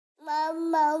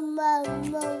I'm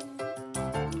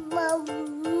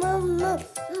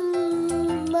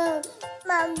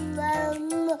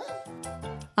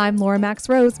Laura Max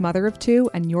Rose, mother of two,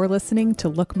 and you're listening to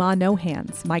Look Ma No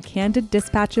Hands, my candid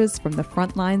dispatches from the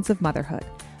front lines of motherhood.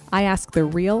 I ask the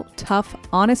real, tough,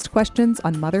 honest questions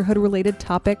on motherhood-related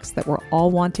topics that we're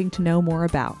all wanting to know more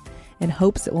about, in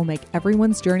hopes it will make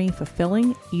everyone's journey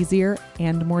fulfilling, easier,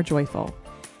 and more joyful.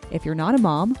 If you're not a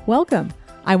mom, welcome.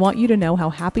 I want you to know how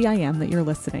happy I am that you're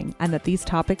listening and that these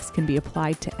topics can be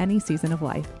applied to any season of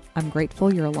life. I'm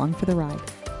grateful you're along for the ride.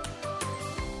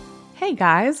 Hey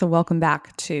guys, welcome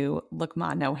back to Look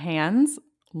Ma No Hands.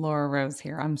 Laura Rose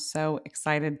here. I'm so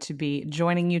excited to be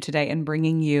joining you today and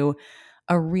bringing you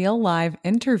a real live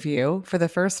interview for the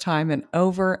first time in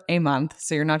over a month.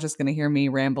 So you're not just going to hear me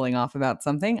rambling off about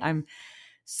something. I'm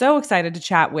so excited to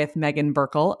chat with Megan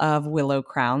Burkle of Willow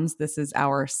Crowns. This is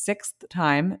our sixth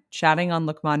time chatting on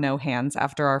Look Ma No Hands.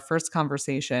 After our first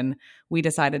conversation, we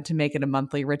decided to make it a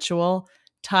monthly ritual.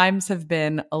 Times have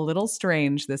been a little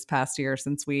strange this past year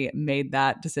since we made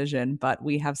that decision, but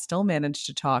we have still managed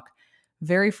to talk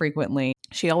very frequently.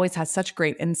 She always has such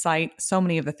great insight. So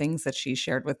many of the things that she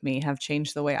shared with me have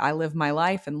changed the way I live my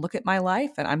life and look at my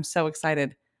life, and I'm so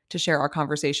excited to share our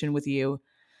conversation with you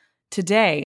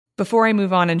today. Before I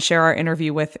move on and share our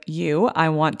interview with you, I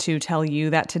want to tell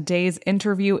you that today's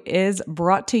interview is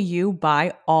brought to you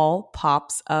by All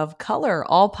Pops of Color.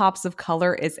 All Pops of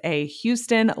Color is a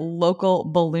Houston local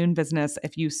balloon business.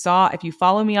 If you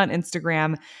follow me on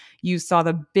Instagram, you saw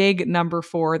the big number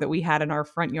 4 that we had in our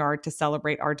front yard to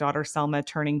celebrate our daughter Selma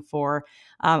turning 4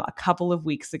 a couple of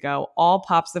weeks ago. All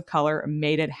Pops of Color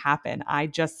made it happen. I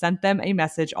just sent them a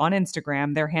message on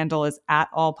Instagram. Their handle is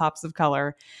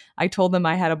 @allpopsofcolor. I told them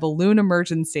I had a balloon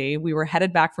emergency. We were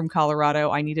headed back from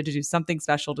Colorado. I needed to do something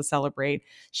special to celebrate.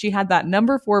 She had that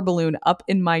number 4 balloon up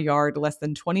in my yard less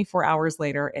than 24 hours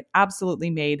later. It absolutely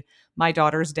made my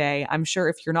daughter's day. I'm sure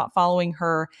if you're not following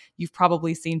her, you've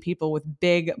probably seen people with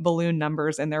big balloon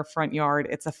numbers in their front yard.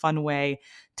 It's a fun way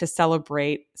to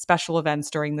celebrate special events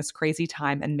during this crazy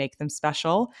time and make them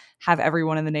special. Have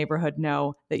everyone in the neighborhood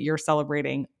know that you're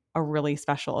celebrating a really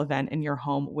special event in your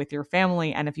home with your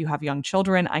family. And if you have young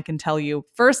children, I can tell you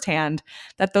firsthand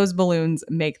that those balloons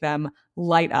make them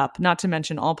light up. Not to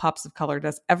mention All Pops of Color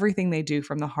does everything they do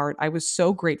from the heart. I was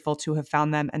so grateful to have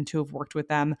found them and to have worked with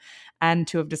them and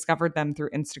to have discovered them through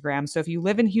Instagram. So if you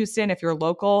live in Houston, if you're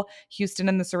local, Houston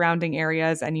and the surrounding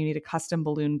areas, and you need a custom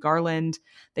balloon garland,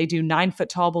 they do 9-foot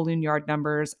tall balloon yard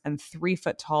numbers and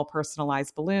 3-foot tall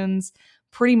personalized balloons.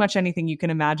 Pretty much anything you can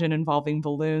imagine involving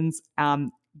balloons.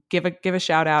 Give a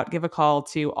shout out, give a call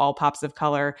to All Pops of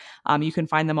Color. You can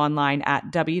find them online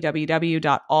at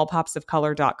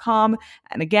www.allpopsofcolor.com.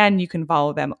 And again, you can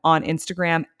follow them on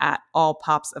Instagram at All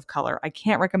Pops of Color. I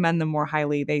can't recommend them more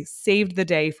highly. They saved the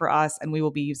day for us, and we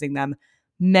will be using them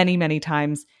many, many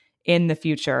times in the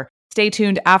future. Stay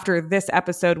tuned after this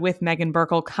episode with Megan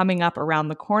Burkle. Coming up around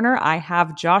the corner, I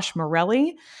have Josh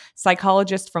Morelli,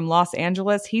 psychologist from Los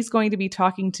Angeles. He's going to be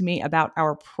talking to me about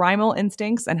our primal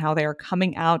instincts and how they are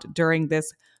coming out during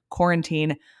this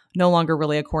quarantine. No longer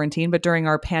really a quarantine, but during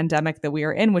our pandemic that we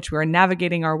are in, which we are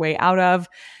navigating our way out of.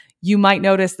 You might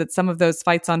notice that some of those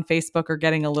fights on Facebook are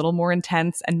getting a little more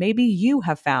intense, and maybe you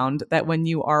have found that when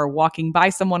you are walking by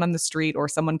someone on the street or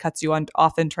someone cuts you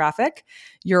off in traffic,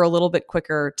 you're a little bit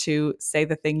quicker to say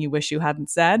the thing you wish you hadn't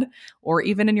said, or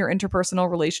even in your interpersonal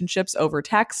relationships over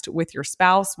text with your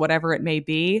spouse, whatever it may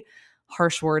be,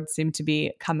 harsh words seem to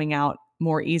be coming out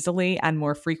more easily and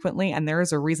more frequently, and there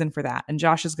is a reason for that. And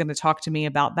Josh is going to talk to me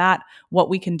about that,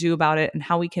 what we can do about it, and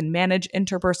how we can manage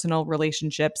interpersonal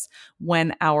relationships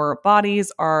when our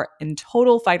bodies are in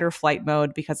total fight or flight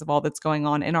mode because of all that's going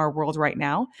on in our world right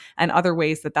now, and other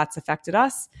ways that that's affected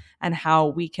us and how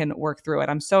we can work through it.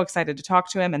 I'm so excited to talk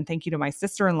to him, and thank you to my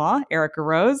sister-in-law, Erica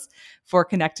Rose, for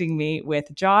connecting me with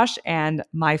Josh, and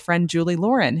my friend Julie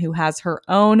Lauren, who has her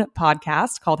own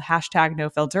podcast called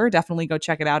 #NoFilter. Definitely go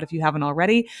check it out if you haven't already.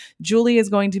 Julie is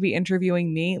going to be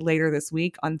interviewing me later this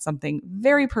week on something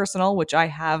very personal, which I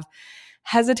have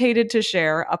hesitated to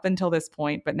share up until this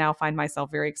point, but now find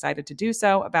myself very excited to do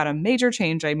so, about a major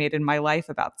change I made in my life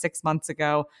about 6 months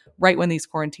ago, right when these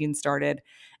quarantines started.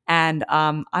 And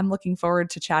I'm looking forward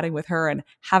to chatting with her and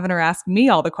having her ask me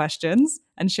all the questions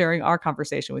and sharing our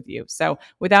conversation with you. So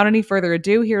without any further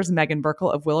ado, here's Megan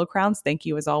Burkle of Willow Crowns. Thank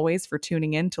you as always for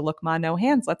tuning in to Look Ma No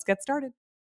Hands. Let's get started.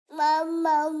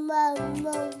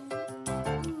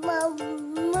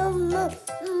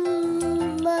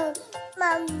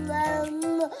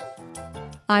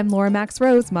 I'm Laura Max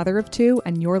Rose, mother of two,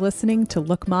 and you're listening to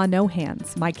Look Ma No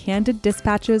Hands, my candid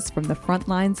dispatches from the front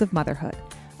lines of motherhood.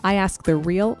 I ask the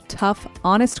real, tough,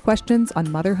 honest questions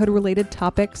on motherhood-related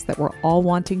topics that we're all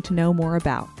wanting to know more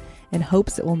about, in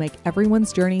hopes it will make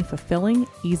everyone's journey fulfilling,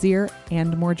 easier,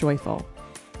 and more joyful.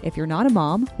 If you're not a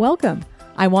mom, welcome.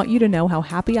 I want you to know how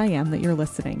happy I am that you're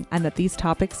listening and that these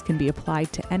topics can be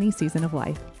applied to any season of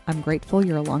life. I'm grateful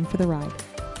you're along for the ride.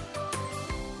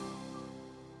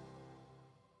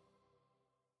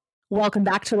 Welcome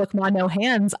back to Look Ma No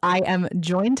Hands. I am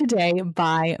joined today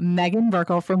by Megan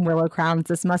Burkle from Willow Crowns.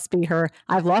 This must be her,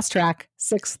 I've lost track,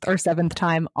 6th or 7th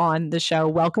time on the show.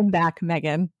 Welcome back,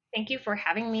 Megan. Thank you for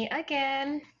having me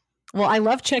again. Well, I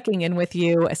love checking in with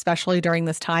you, especially during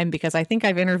this time, because I think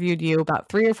I've interviewed you about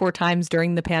 3 or 4 times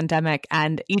during the pandemic,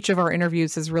 and each of our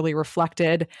interviews has really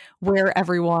reflected where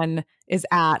everyone is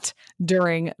at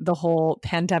during the whole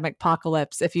pandemic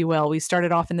apocalypse, if you will. We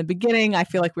started off in the beginning. I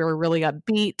feel like we were really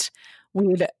upbeat.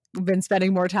 We'd been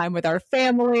spending more time with our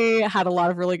family, had a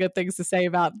lot of really good things to say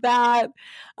about that.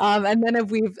 And then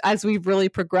as we've really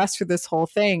progressed through this whole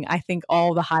thing, I think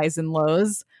all the highs and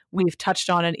lows we've touched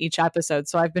on in each episode.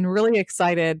 So I've been really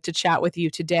excited to chat with you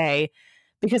today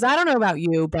because I don't know about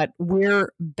you, but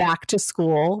we're back to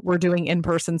school. We're doing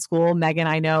in-person school. Megan,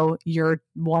 I know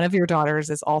one of your daughters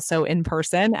is also in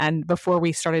person. And before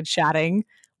we started chatting,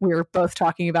 we were both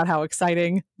talking about how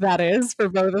exciting that is for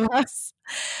both of us.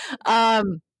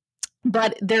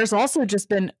 But there's also just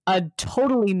been a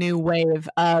totally new wave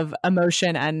of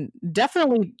emotion and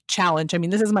definitely challenge. I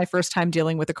mean, this is my first time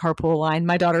dealing with a carpool line.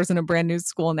 My daughter's in a brand new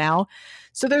school now.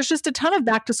 So there's just a ton of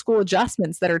back to school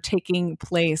adjustments that are taking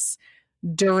place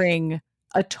during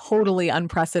a totally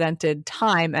unprecedented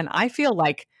time. And I feel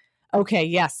like, okay,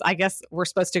 yes, I guess we're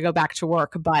supposed to go back to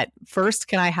work, but first,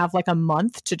 can I have like a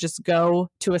month to just go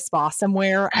to a spa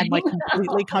somewhere and like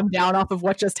completely come down off of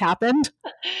what just happened?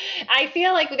 I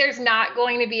feel like there's not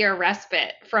going to be a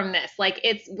respite from this. Like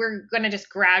we're going to just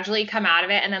gradually come out of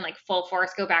it and then like full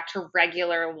force go back to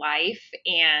regular life.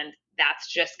 And that's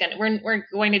just we're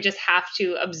going to just have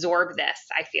to absorb this,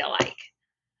 I feel like.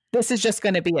 This is just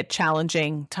going to be a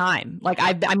challenging time. Like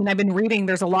I've been reading,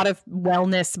 there's a lot of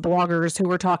wellness bloggers who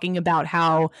were talking about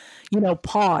how,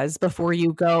 pause before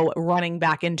you go running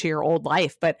back into your old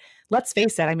life. But let's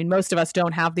face it, I mean, most of us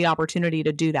don't have the opportunity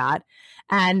to do that.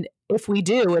 And if we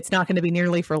do, it's not going to be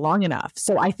nearly for long enough.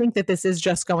 So I think that this is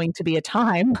just going to be a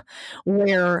time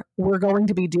where we're going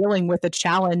to be dealing with the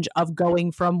challenge of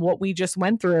going from what we just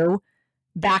went through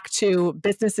back to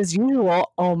business as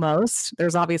usual almost.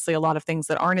 There's obviously a lot of things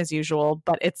that aren't as usual,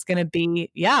 but it's going to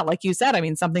be, like you said, I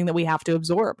mean, something that we have to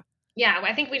absorb. Yeah,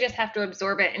 I think we just have to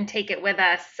absorb it and take it with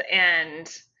us.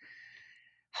 And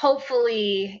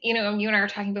hopefully, you and I were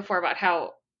talking before about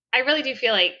how I really do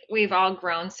feel like we've all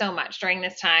grown so much during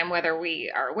this time, whether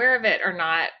we are aware of it or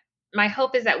not. My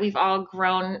hope is that we've all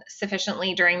grown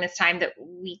sufficiently during this time that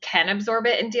we can absorb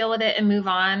it and deal with it and move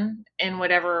on in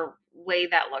whatever way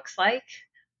that looks like.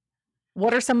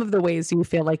 What are some of the ways you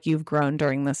feel like you've grown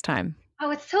during this time? Oh,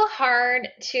 it's so hard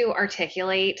to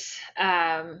articulate.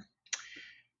 I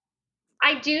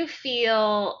do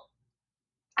feel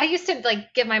I used to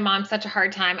like give my mom such a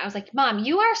hard time. I was like, Mom,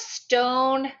 you are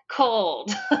stone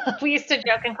cold. We used to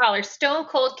joke and call her Stone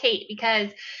Cold Kate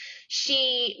because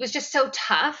she was just so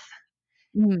tough.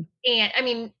 And I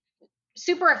mean,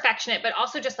 super affectionate, but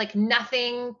also just like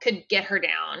nothing could get her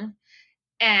down.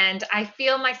 And I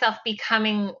feel myself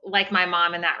becoming like my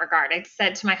mom in that regard. I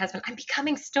said to my husband, I'm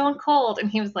becoming stone cold.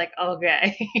 And he was like,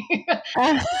 okay.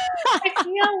 I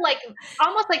feel like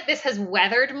almost like this has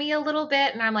weathered me a little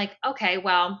bit. And I'm like, okay,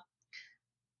 well,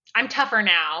 I'm tougher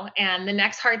now. And the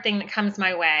next hard thing that comes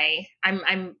my way,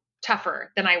 I'm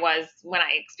tougher than I was when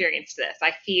I experienced this.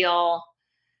 I feel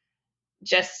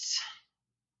just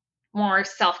more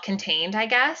self-contained, I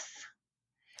guess.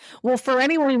 Well, for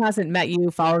anyone who hasn't met you,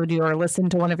 followed you, or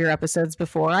listened to one of your episodes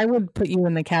before, I would put you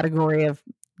in the category of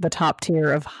the top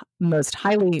tier of most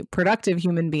highly productive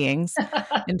human beings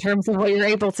in terms of what you're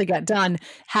able to get done.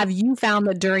 Have you found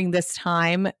that during this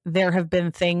time, there have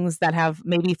been things that have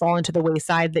maybe fallen to the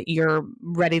wayside that you're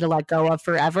ready to let go of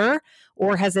forever?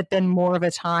 Or has it been more of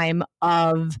a time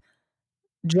of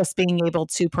just being able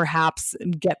to perhaps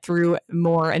get through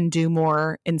more and do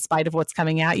more in spite of what's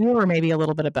coming at you, or maybe a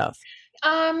little bit of both?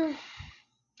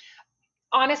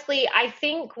 Honestly, I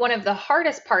think one of the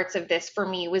hardest parts of this for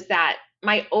me was that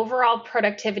my overall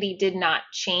productivity did not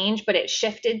change, but it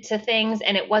shifted to things,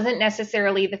 and it wasn't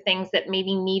necessarily the things that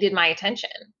maybe needed my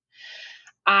attention.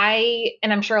 And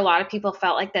I'm sure a lot of people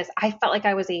felt like this, I felt like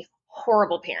I was a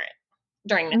horrible parent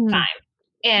during this time.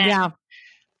 And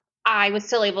I was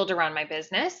still able to run my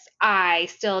business. I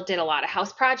still did a lot of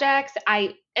house projects.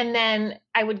 And then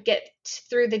I would get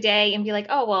through the day and be like,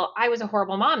 oh, well, I was a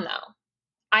horrible mom though.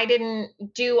 I didn't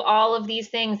do all of these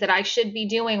things that I should be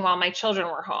doing while my children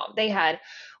were home. They had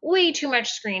way too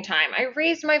much screen time. I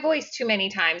raised my voice too many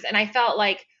times. And I felt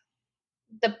like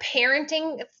the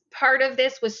parenting part of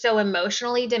this was so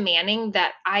emotionally demanding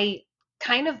that I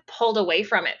kind of pulled away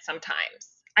from it sometimes.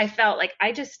 I felt like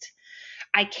I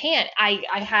can't.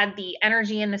 I had the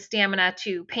energy and the stamina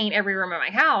to paint every room of my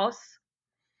house,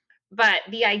 but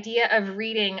the idea of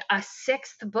reading a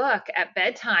sixth book at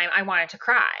bedtime, I wanted to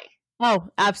cry. Oh,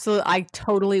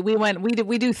 absolutely.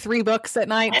 We do 3 books at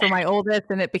night for my oldest,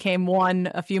 and it became 1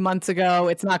 a few months ago.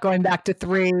 It's not going back to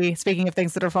 3, speaking of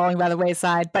things that are falling by the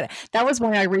wayside. But that was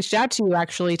why I reached out to you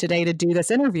actually today to do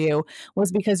this interview,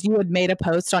 was because you had made a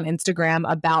post on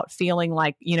Instagram about feeling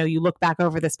like, you look back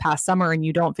over this past summer and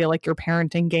you don't feel like your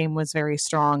parenting game was very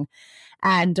strong.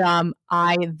 And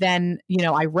I then,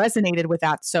 I resonated with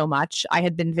that so much. I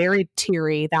had been very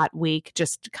teary that week,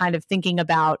 just kind of thinking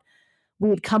about, we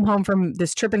had come home from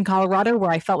this trip in Colorado where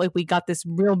I felt like we got this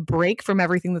real break from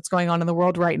everything that's going on in the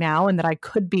world right now, and that I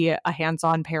could be a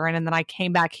hands-on parent. And then I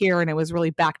came back here and it was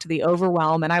really back to the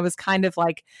overwhelm. And I was kind of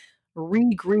like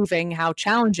re-grieving how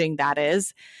challenging that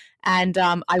is. And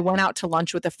I went out to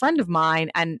lunch with a friend of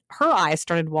mine, and her eyes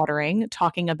started watering,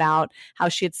 talking about how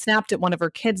she had snapped at one of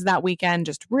her kids that weekend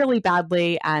just really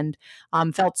badly, and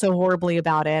felt so horribly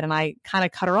about it. And I kind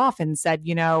of cut her off and said,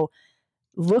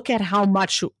 look at how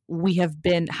much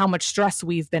how much stress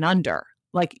we've been under.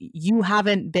 Like, you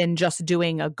haven't been just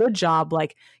doing a good job.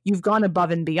 Like, you've gone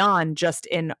above and beyond just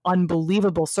in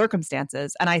unbelievable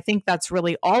circumstances. And I think that's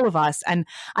really all of us. And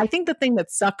I think the thing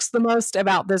that sucks the most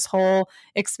about this whole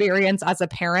experience as a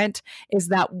parent is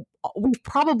that we've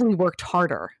probably worked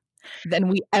harder than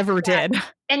we ever did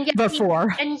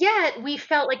before. And yet we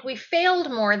felt like we failed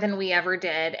more than we ever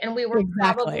did. And we were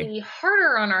probably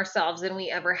harder on ourselves than we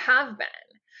ever have been.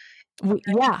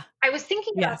 Yeah. I was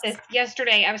thinking about this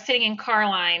yesterday. I was sitting in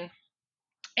Carline,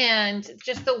 and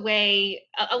just the way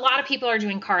a lot of people are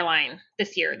doing Carline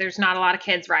this year. There's not a lot of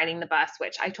kids riding the bus,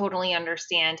 which I totally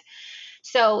understand.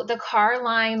 So the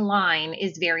Carline line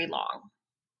is very long.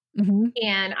 Mm-hmm.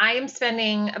 And I am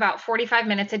spending about 45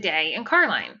 minutes a day in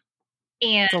Carline.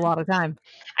 And it's a lot of time.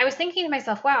 I was thinking to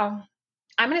myself, wow,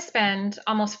 I'm going to spend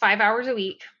almost 5 hours a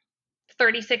week,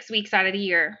 36 weeks out of the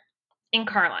year in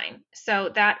Carline.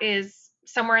 So that is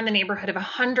somewhere in the neighborhood of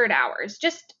 100 hours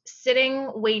just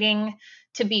sitting, waiting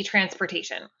to be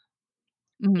transportation.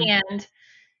 Mm-hmm. And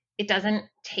it doesn't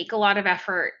take a lot of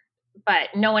effort, but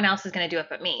no one else is going to do it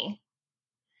but me.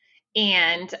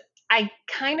 And I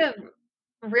kind of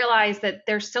realized that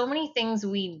there's so many things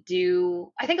we do.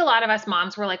 I think a lot of us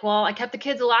moms were like, well, I kept the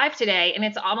kids alive today. And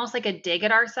it's almost like a dig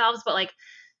at ourselves, but like,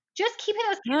 just keeping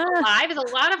those kids alive is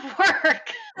a lot of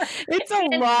work. It's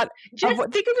a lot. Think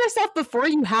of yourself before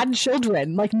you had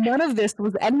children. Like, none of this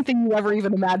was anything you ever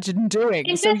even imagined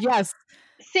doing. So yes.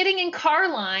 Sitting in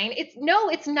Carline,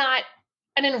 it's not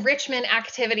an enrichment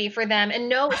activity for them. And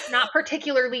no, it's not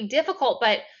particularly difficult,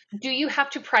 but do you have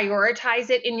to prioritize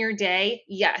it in your day?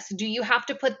 Yes. Do you have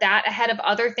to put that ahead of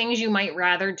other things you might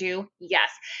rather do?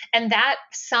 Yes. And that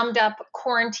summed up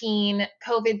quarantine,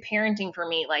 COVID parenting for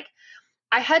me. Like,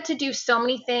 I had to do so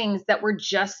many things that were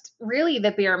just really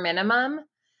the bare minimum,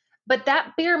 but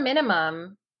that bare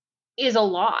minimum is a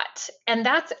lot. And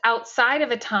that's outside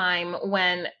of a time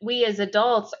when we as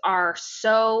adults are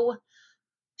so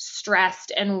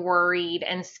stressed and worried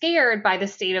and scared by the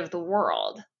state of the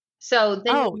world. So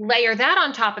then you layer that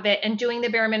on top of it, and doing the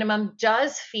bare minimum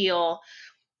does feel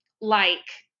like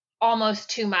almost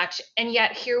too much. And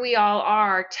yet here we all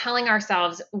are telling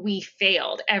ourselves we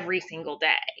failed every single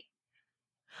day.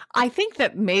 I think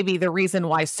that maybe the reason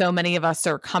why so many of us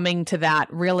are coming to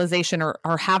that realization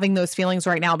or having those feelings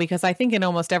right now, because I think in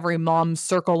almost every mom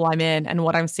circle I'm in and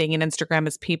what I'm seeing in Instagram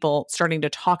is people starting to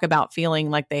talk about feeling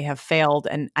like they have failed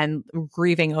and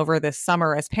grieving over this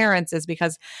summer as parents, is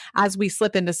because as we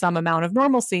slip into some amount of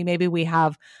normalcy, maybe we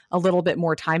have a little bit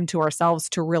more time to ourselves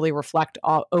to really reflect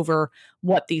over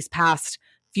what these past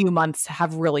few months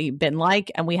have really been like,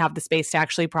 and we have the space to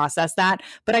actually process that.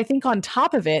 But I think on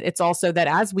top of it, it's also that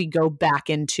as we go back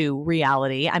into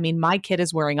reality, I mean, my kid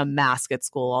is wearing a mask at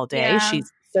school all day. Yeah.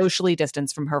 She's socially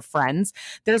distanced from her friends.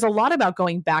 There's a lot about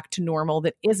going back to normal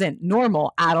that isn't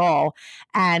normal at all.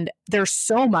 And there's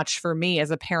so much for me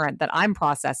as a parent that I'm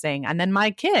processing. And then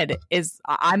my kid is,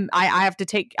 I'm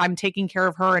taking care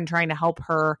of her and trying to help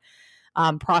her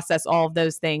process all of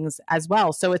those things as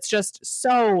well. So it's just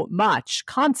so much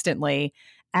constantly,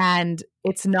 and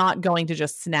it's not going to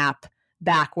just snap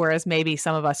back, whereas maybe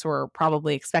some of us were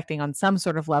probably expecting on some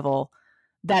sort of level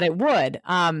that it would.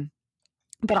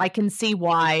 But I can see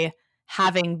why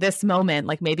having this moment,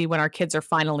 like maybe when our kids are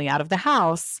finally out of the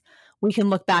house, we can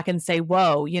look back and say,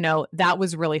 whoa, that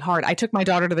was really hard. I took my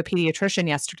daughter to the pediatrician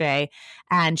yesterday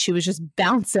and she was just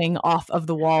bouncing off of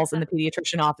the walls in the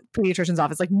pediatrician's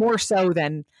office, like more so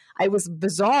than it was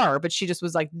bizarre, but she just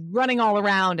was like running all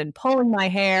around and pulling my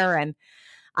hair. And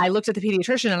I looked at the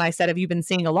pediatrician and I said, have you been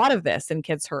seeing a lot of this in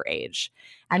kids her age?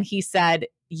 And he said,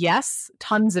 yes,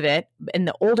 tons of it. In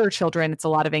the older children, it's a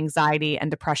lot of anxiety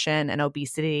and depression and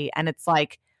obesity. And it's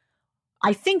like,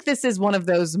 I think this is one of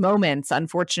those moments,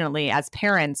 unfortunately, as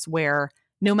parents, where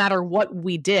no matter what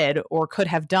we did or could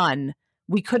have done,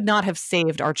 we could not have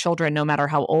saved our children, no matter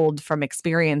how old, from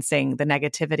experiencing the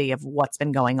negativity of what's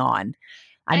been going on.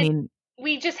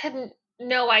 We just had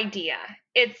no idea.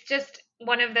 It's just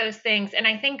one of those things. And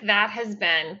I think that has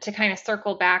been, to kind of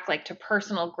circle back, like to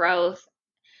personal growth,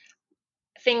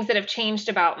 things that have changed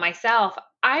about myself.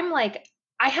 I'm like,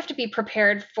 I have to be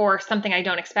prepared for something I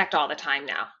don't expect all the time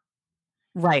now.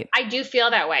 Right. I do feel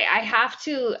that way.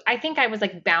 I think I was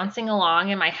like bouncing along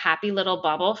in my happy little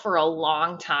bubble for a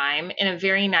long time in a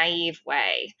very naive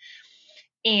way.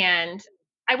 And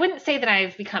I wouldn't say that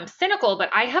I've become cynical, but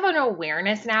I have an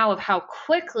awareness now of how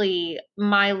quickly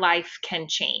my life can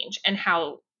change and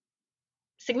how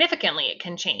significantly it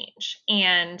can change.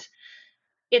 And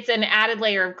it's an added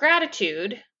layer of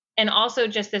gratitude and also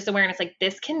just this awareness, like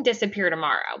this can disappear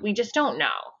tomorrow. We just don't know.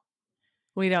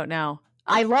 We don't know.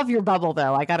 I love your bubble,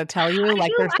 though. I got to tell you, I love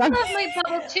my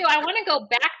bubble too. I want to go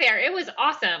back there. It was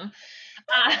awesome.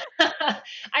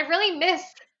 I really miss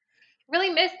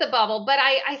the bubble, but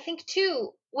I think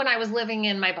too, when I was living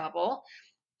in my bubble,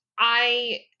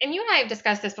 and you and I have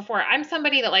discussed this before. I'm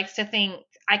somebody that likes to think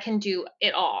I can do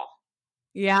it all.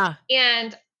 Yeah.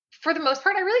 And for the most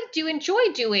part, I really do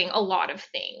enjoy doing a lot of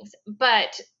things,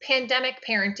 but pandemic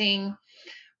parenting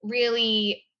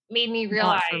really made me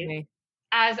realize,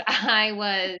 as I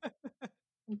was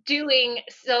doing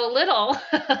so little,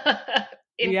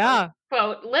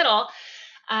 quote, little,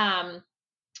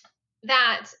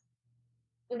 that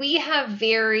we have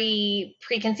very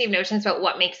preconceived notions about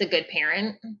what makes a good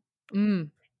parent. Mm-hmm.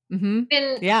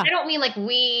 And I don't mean like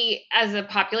we as a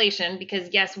population, because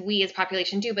yes, we as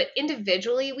population do, but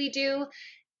individually we do.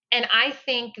 And I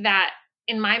think that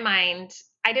in my mind,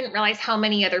 I didn't realize how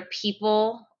many other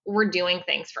people were doing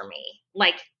things for me,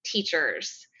 like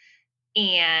teachers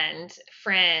and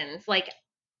friends. Like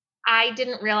I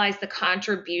didn't realize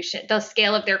the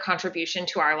scale of their contribution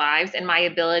to our lives and my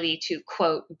ability to,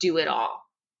 quote, do it all.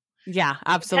 Yeah,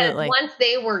 absolutely. Because once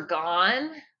they were gone,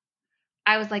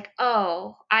 I was like,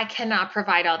 oh, I cannot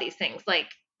provide all these things. Like,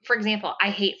 for example,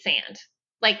 I hate sand.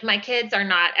 Like my kids are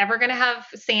not ever going to have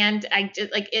sand.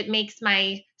 It makes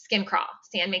my skin crawl.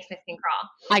 Sand makes my skin crawl.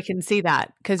 I can see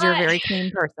that because you're a very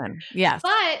clean person. Yes.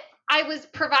 But I was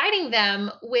providing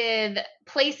them with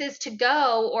places to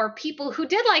go or people who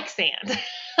did like sand.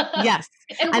 Yes.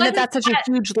 and that's such a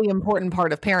hugely important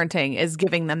part of parenting, is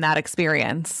giving them that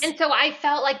experience. And so I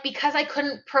felt like because I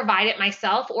couldn't provide it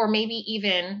myself, or maybe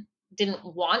even didn't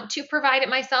want to provide it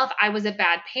myself, I was a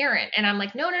bad parent. And I'm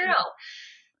like, no.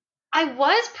 I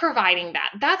was providing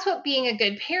that. That's what being a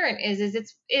good parent is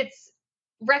it's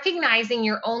recognizing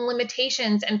your own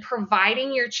limitations and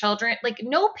providing your children. Like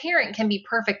no parent can be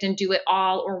perfect and do it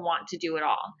all or want to do it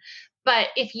all. But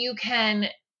if you can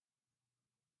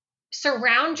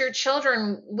surround your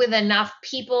children with enough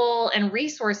people and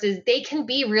resources, they can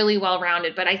be really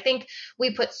well-rounded. But I think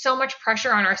we put so much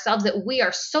pressure on ourselves that we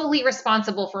are solely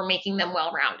responsible for making them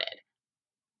well-rounded.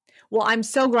 Well, I'm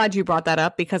so glad you brought that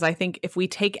up, because I think if we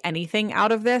take anything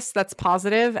out of this that's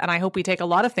positive, and I hope we take a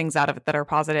lot of things out of it that are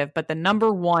positive, but the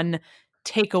number one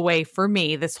takeaway for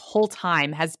me this whole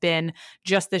time has been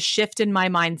just the shift in my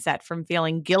mindset from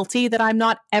feeling guilty that I'm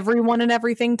not everyone and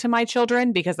everything to my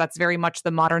children, because that's very much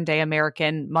the modern day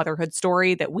American motherhood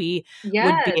story, that we would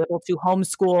be able to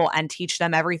homeschool and teach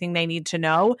them everything they need to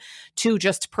know, to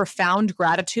just profound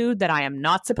gratitude that I am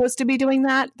not supposed to be doing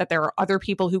that there are other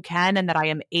people who can, and that I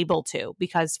am able to,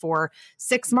 because for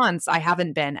 6 months I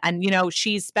haven't been. And,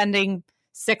 she's spending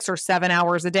 6 or 7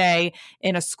 hours a day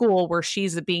in a school where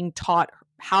she's being taught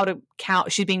how to count.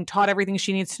 She's being taught everything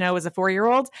she needs to know as a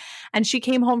 4-year-old. And she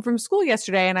came home from school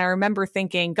yesterday, and I remember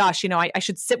thinking, gosh, I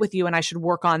should sit with you and I should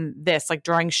work on this, like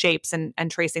drawing shapes and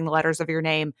tracing the letters of your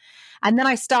name. And then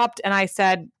I stopped and I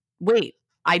said, wait,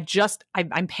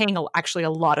 I'm paying actually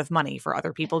a lot of money for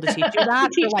other people to teach you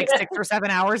that for like 6 or 7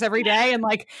 hours every day. And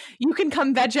like, you can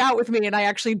come veg out with me and I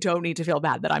actually don't need to feel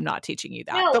bad that I'm not teaching you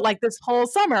that. No. But like this whole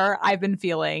summer, I've been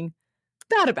feeling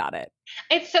bad about it.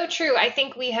 It's so true. I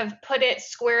think we have put it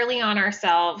squarely on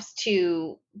ourselves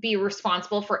to be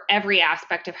responsible for every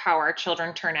aspect of how our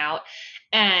children turn out.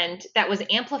 And that was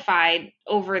amplified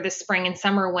over the spring and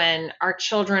summer when our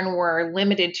children were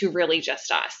limited to really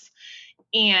just us.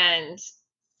 And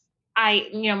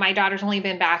my daughter's only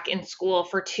been back in school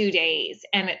for 2 days,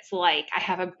 and it's like I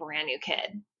have a brand new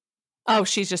kid. Oh,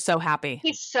 she's just so happy.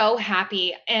 He's so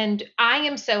happy, and I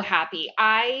am so happy.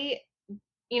 I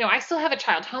still have a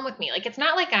child home with me. Like, it's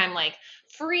not like I'm like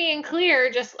free and clear.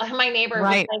 Just my neighbor was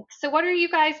Right. like, "So what are you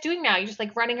guys doing now? You just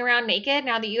like running around naked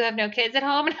now that you have no kids at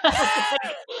home?" And I was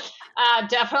like,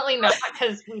 definitely not,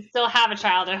 because we still have a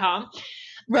child at home.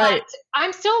 Right. But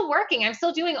I'm still working. I'm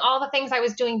still doing all the things I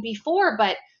was doing before.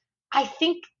 But I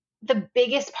think the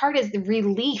biggest part is the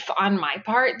relief on my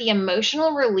part, the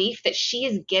emotional relief that she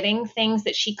is getting things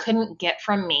that she couldn't get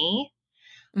from me.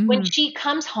 When Mhm. she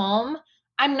comes home,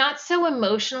 I'm not so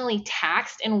emotionally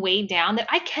taxed and weighed down that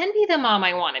I can be the mom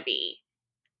I want to be.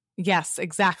 Yes,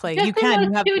 exactly. Just You in can. those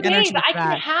You have 2 the days, energy I for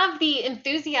can that. have the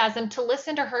enthusiasm to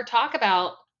listen to her talk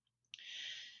about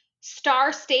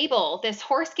Star Stable, this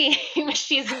horse game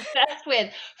she's obsessed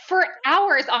with, for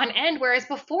hours on end. Whereas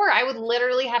before, I would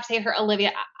literally have to say to her,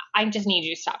 "Olivia, I just need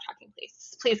you to stop talking,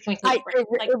 please. Please, can we take a break?"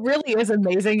 Like, It really is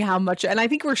amazing how much, and I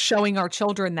think we're showing our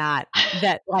children that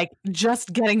like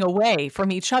just getting away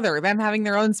from each other, them having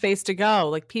their own space to go,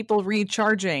 like people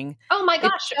recharging. oh my It's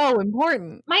gosh, so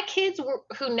important. my kids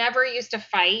who never used to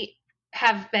fight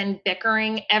have been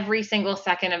bickering every single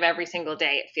second of every single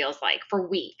day, it feels like, for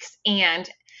weeks. And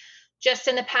just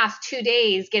in the past 2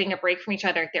 days, getting a break from each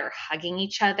other, they're hugging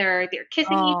each other, they're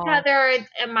kissing each Oh, other.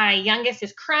 And my youngest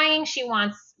is crying. She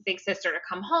wants big sister to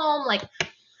come home. Like,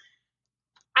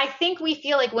 I think we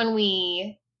feel like when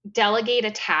we delegate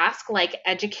a task like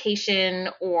education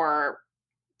or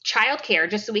childcare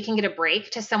just so we can get a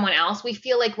break to someone else, we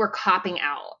feel like we're copping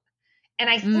out. And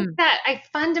mm, I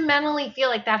fundamentally feel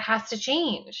like that has to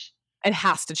change. it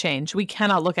has to change. We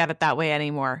cannot look at it that way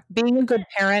anymore. Being a good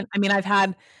parent, I mean, I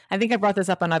think I brought this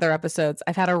up on other episodes.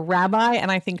 I've had a rabbi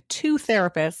and I think two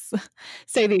therapists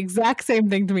say the exact same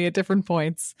thing to me at different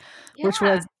points, Yeah. which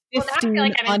was Well, now I feel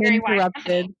like 15 I'm in very wise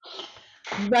uninterrupted,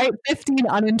 company. right? 15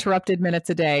 uninterrupted minutes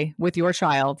a day with your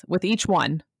child, with each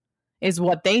one, is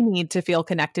what they need to feel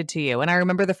connected to you. And I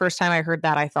remember the first time I heard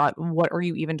that, I thought, what are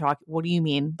you even talking? What do you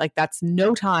mean? Like, that's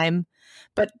no time.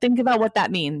 But think about what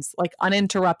that means, like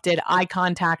uninterrupted eye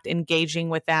contact, engaging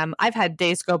with them. I've had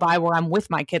days go by where I'm with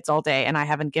my kids all day and I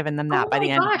haven't given them Oh that by my the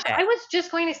end of gosh. the day. I was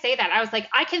just going to say that. I was like,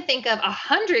 I can think of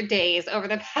 100 days over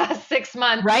the past 6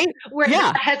 months Right? where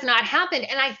Yeah. that has not happened.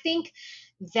 And I think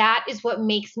that is what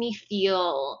made me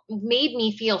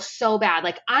feel so bad.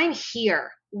 Like, I'm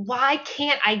here. Why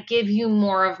can't I give you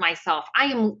more of myself?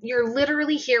 You're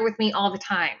literally here with me all the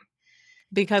time.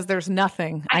 Because there's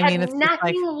nothing. I I had mean, it's just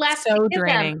like nothing left to so give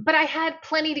them, draining. but I had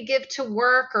plenty to give to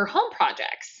work or home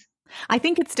projects. I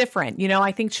think it's different.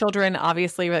 I think children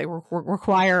obviously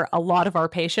require a lot of our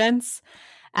patience.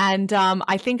 And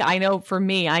I think I know for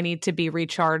me, I need to be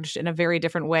recharged in a very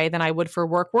different way than I would for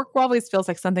work. Work always feels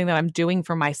like something that I'm doing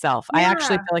for myself. I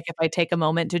actually Yeah. feel like if I take a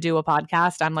moment to do a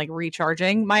podcast, I'm like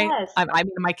recharging Yes. I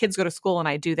mean, my kids go to school and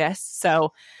I do this.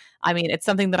 So, I mean, it's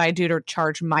something that I do to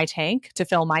charge my tank, to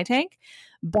fill my tank.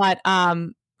 But,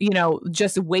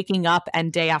 just waking up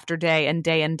and day after day and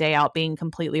day in, day out being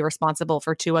completely responsible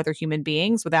for two other human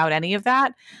beings without any of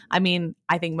that. I mean,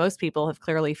 I think most people have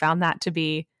clearly found that to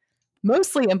be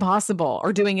mostly impossible,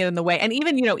 or doing it in the way. And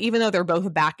even, even though they're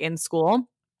both back in school,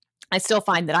 I still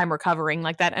find that I'm recovering,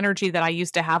 like that energy that I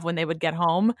used to have when they would get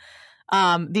home.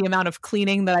 The amount of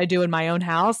cleaning that I do in my own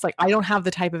house, like I don't have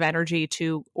the type of energy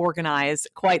to organize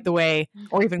quite the way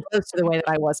or even close to the way that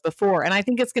I was before. And I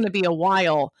think it's going to be a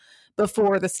while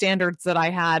before the standards that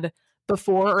I had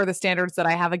before or the standards that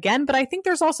I have again. But I think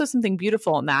there's also something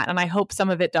beautiful in that. And I hope some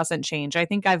of it doesn't change. I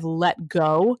think I've let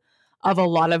go of a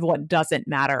lot of what doesn't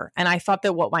matter. And I thought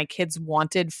that what my kids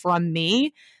wanted from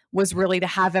me was really to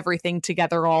have everything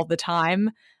together all the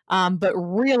time. But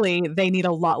really, they need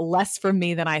a lot less from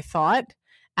me than I thought.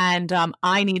 And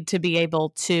I need to be able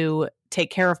to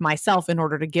take care of myself in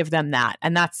order to give them that.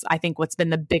 And that's, I think, what's been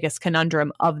the biggest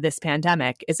conundrum of this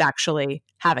pandemic is actually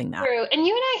having that. True. And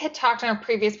you and I had talked on a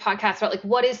previous podcast about like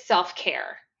what is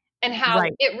self-care and how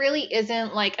Right. it really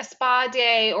isn't like a spa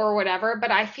day or whatever,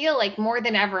 but I feel like more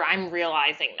than ever I'm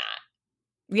realizing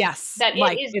Yes. that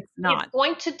Like it's it's not.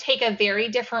 going to take a very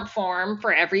different form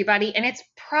for everybody, and it's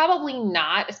probably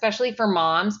not, especially for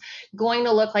moms, going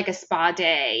to look like a spa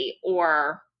day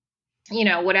or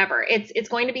whatever. It's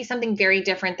going to be something very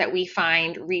different that we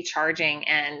find recharging.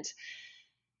 And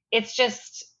it's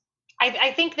just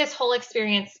I think this whole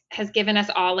experience has given us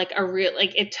all like a real,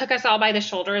 like, it took us all by the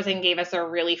shoulders and gave us a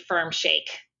really firm shake.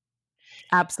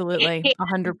 Absolutely.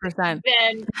 100%.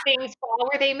 Then things fall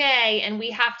where they may, and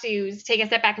we have to take a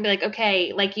step back and be like,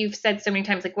 okay, like you've said so many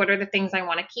times, like what are the things I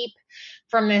want to keep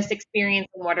from this experience,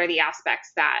 and what are the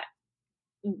aspects that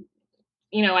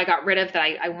I got rid of that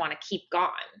I want to keep gone.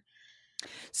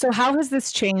 So how has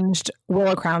this changed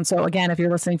Willow Crowns? So again, if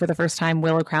you're listening for the first time,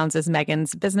 Willow Crowns is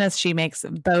Megan's business. She makes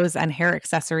bows and hair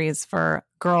accessories for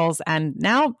girls and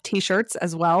now t-shirts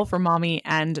as well for mommy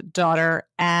and daughter,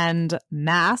 and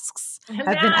masks have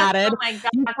been added. Oh my God,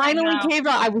 you finally came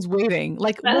out. I was waiting.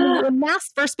 Like when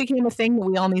masks first became a thing that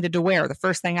we all needed to wear, the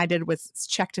first thing I did was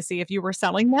check to see if you were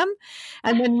selling them.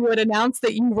 And then you would announce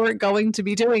that you weren't going to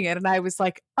be doing it. And I was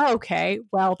like, oh, okay,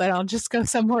 well, then I'll just go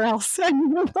somewhere else. And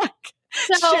you were like,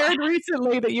 shared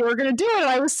recently that you were going to do it. And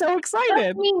I was so excited. It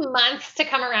took me months to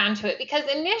come around to it, because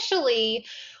initially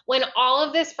when all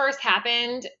of this first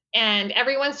happened and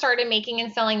everyone started making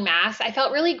and selling masks, I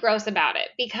felt really gross about it,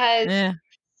 because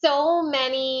so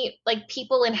many like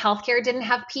people in healthcare didn't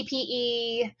have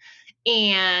PPE.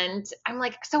 And I'm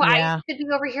like, I should be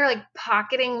over here like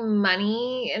pocketing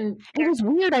money. And it was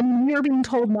weird. I mean, we were being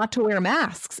told not to wear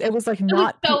masks. It was like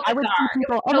not. So I would see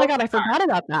people. Oh my God, I forgot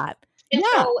about that. And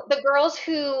so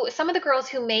some of the girls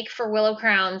who make for Willow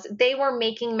Crowns, they were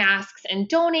making masks and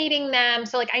donating them.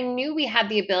 So like I knew we had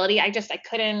the ability. I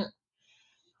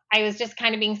was just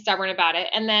kind of being stubborn about it.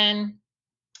 And then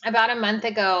about a month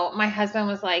ago, my husband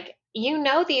was like,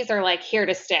 these are like here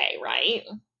to stay, right?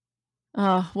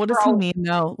 What does he mean?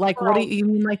 No, like, what do you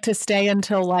mean? Like to stay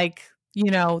until like,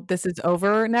 this is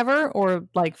over, never, or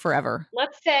like forever?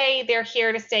 Let's say they're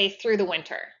here to stay through the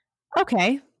winter.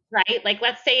 Okay. Right? Like,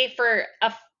 let's say for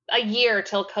a year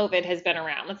till COVID has been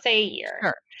around. Let's say a year.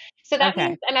 Sure. So that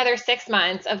means another 6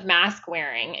 months of mask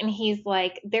wearing. And he's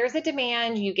like, there's a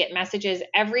demand. You get messages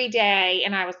every day.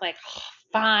 And I was like, oh,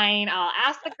 fine. I'll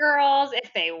ask the girls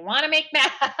if they want to make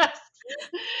masks.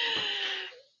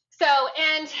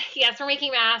 And yes, we're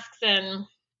making masks. And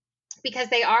because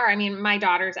they are, I mean, my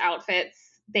daughter's outfits,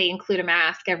 they include a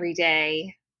mask every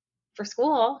day for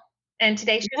school. And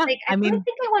today she's like, I really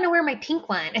think I want to wear my pink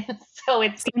one. So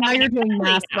now you're doing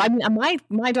masks. I mean,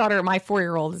 my daughter, my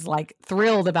 4-year-old, is like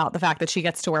thrilled about the fact that she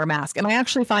gets to wear a mask. And I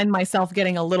actually find myself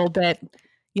getting a little bit,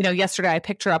 yesterday I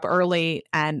picked her up early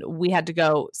and we had to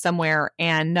go somewhere,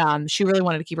 and she really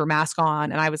wanted to keep her mask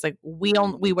on. And I was like, we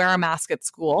wear a mask at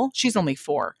school. She's only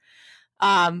 4.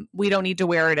 We don't need to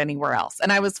wear it anywhere else.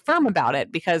 And I was firm about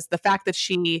it, because the fact that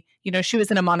she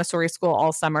was in a Montessori school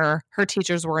all summer, her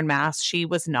teachers were in masks, she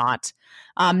was not.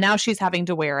 Now she's having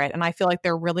to wear it. And I feel like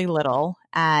they're really little.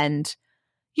 And,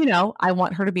 I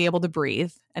want her to be able to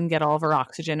breathe and get all of her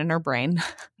oxygen in her brain.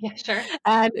 Yeah, sure.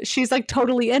 And she's like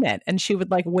totally in it. And she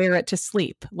would like wear it to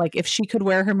sleep. Like if she could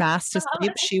wear her mask to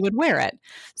sleep, she would wear it.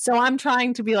 So I'm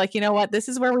trying to be like, you know what? This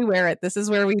is where we wear it. This is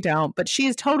where we don't. But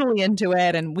she's totally into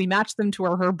it. And we match them to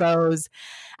her bows.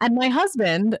 And my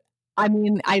husband, I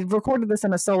mean, I recorded this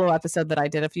in a solo episode that I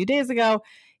did a few days ago.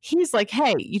 He's like,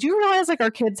 hey, you do realize like our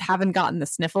kids haven't gotten the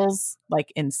sniffles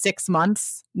like in 6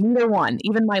 months? Neither one,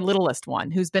 even my littlest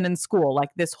one who's been in school like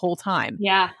this whole time.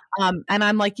 Yeah. And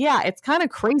I'm like, yeah, it's kind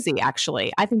of crazy,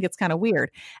 actually. I think it's kind of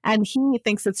weird. And he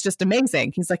thinks it's just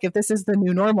amazing. He's like, if this is the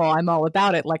new normal, I'm all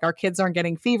about it. Like our kids aren't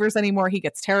getting fevers anymore. He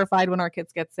gets terrified when our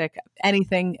kids get sick.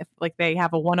 Anything, if like they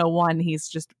have a 101, he's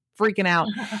just freaking out.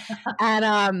 And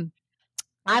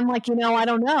I'm like, I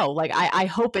don't know. Like, I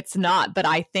hope it's not, but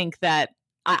I think that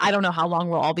I don't know how long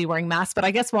we'll all be wearing masks, but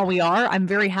I guess while we are, I'm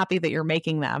very happy that you're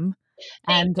making them.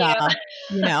 Thank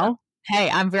And, hey,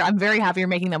 I'm very happy you're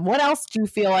making them. What else do you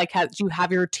feel like do you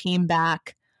have your team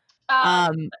back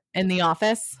in the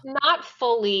office? Not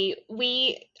fully.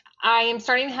 I am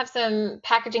starting to have some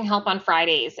packaging help on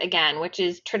Fridays again, which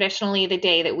is traditionally the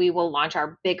day that we will launch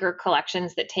our bigger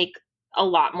collections that take a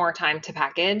lot more time to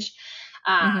package.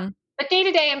 But day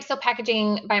to day, I'm still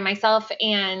packaging by myself,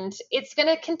 and it's going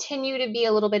to continue to be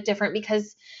a little bit different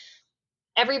because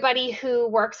everybody who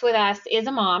works with us is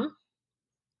a mom.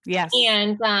 Yes.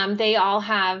 And they all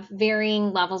have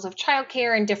varying levels of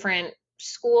childcare and different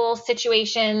school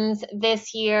situations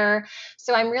this year.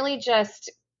 So I'm really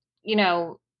just,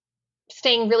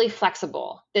 staying really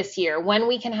flexible this year. When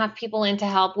we can have people in to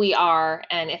help, we are.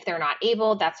 And if they're not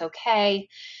able, that's okay.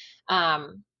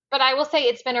 But I will say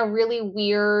it's been a really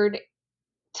weird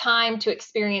time to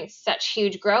experience such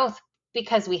huge growth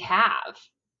because we have.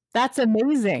 That's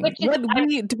amazing. That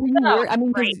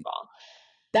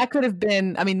could have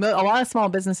been, a lot of small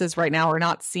businesses right now are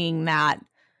not seeing that.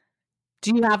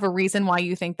 Do you have a reason why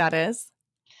you think that is?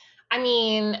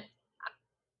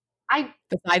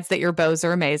 Besides that your bows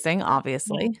are amazing,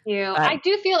 obviously. Thank you. I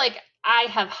do feel like I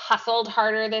have hustled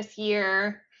harder this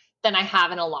year than I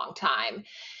have in a long time.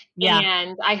 Yeah.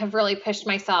 And I have really pushed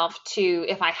myself to,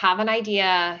 if I have an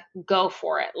idea, go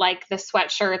for it. Like the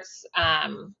sweatshirts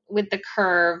with the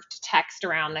curved text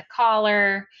around the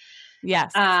collar.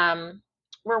 Yes.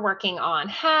 We're working on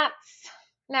hats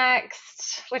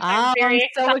next, which I'm I'm very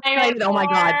so excited excited. Oh my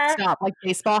God. for. Stop. Like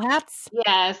baseball hats?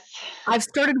 Yes. I've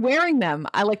started wearing them.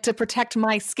 I like to protect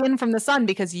my skin from the sun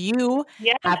because you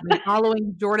Yeah. have been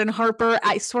following Jordan Harper.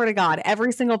 I swear to God,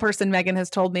 every single person Megan has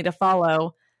told me to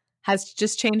follow has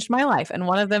just changed my life. And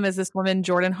one of them is this woman,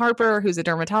 Jordan Harper, who's a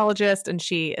dermatologist, and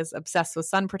she is obsessed with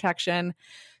sun protection.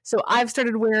 So I've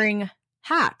started wearing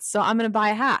hats. So I'm going to buy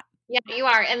a hat. Yeah, you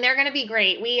are, and they're going to be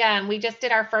great. We just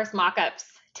did our first mock-ups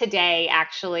today,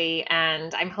 actually,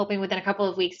 and I'm hoping within a couple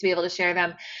of weeks to be able to share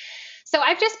them. So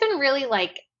I've just been really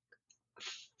like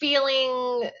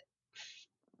feeling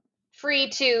free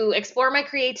to explore my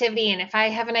creativity, and if I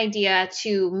have an idea,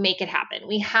 to make it happen.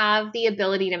 We have the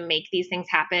ability to make these things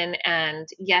happen, and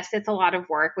yes, it's a lot of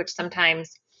work, which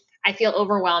sometimes I feel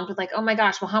overwhelmed with, like, oh my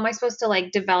gosh, well, how am I supposed to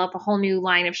like develop a whole new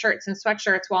line of shirts and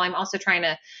sweatshirts while I'm also trying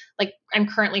to, like, I'm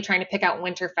currently trying to pick out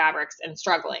winter fabrics and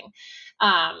struggling.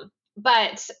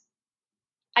 But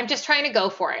I'm just trying to go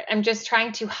for it. I'm just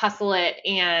trying to hustle it.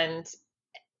 And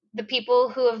the people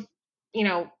who have, you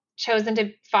know, chosen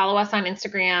to follow us on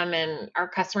Instagram and our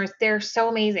customers, they're so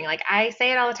amazing. Like, I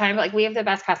say it all the time, but like, we have the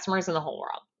best customers in the whole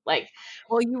world. Like,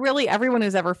 well, you really, everyone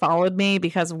who's ever followed me,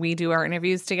 because we do our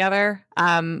interviews together,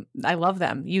 I love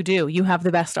them. You do. You have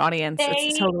the best audience.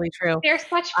 It's totally true. They're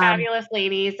such fabulous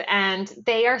ladies, and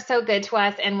they are so good to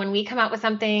us. And when we come out with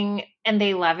something and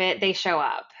they love it, they show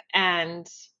up and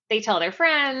they tell their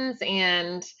friends.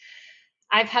 And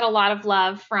I've had a lot of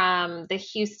love from the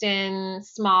Houston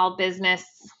small business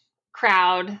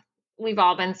crowd. We've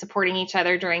all been supporting each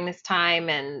other during this time,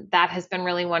 and that has been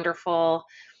really wonderful.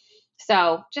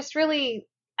 So just really,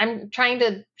 I'm trying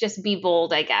to just be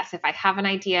bold, I guess. If I have an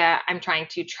idea, I'm trying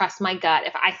to trust my gut.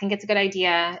 If I think it's a good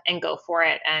idea, and go for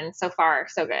it. And so far,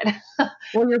 so good.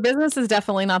 Well, your business is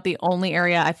definitely not the only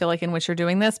area I feel like in which you're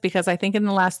doing this, because I think in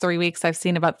the last 3 weeks, I've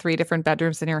seen about 3 different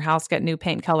bedrooms in your house get new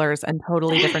paint colors and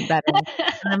totally different bedding.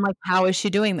 And I'm like, how is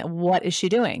she doing that? What is she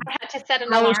doing? I had to set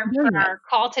an How is she alarm doing for that? our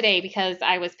call today because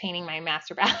I was painting my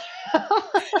master bathroom.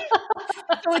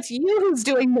 So it's you who's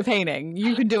doing the painting.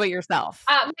 You can do it yourself.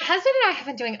 My husband and I have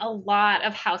been doing a lot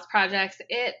of house projects.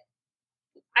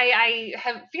 I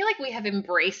feel like we have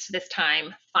embraced this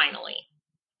time finally.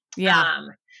 Yeah.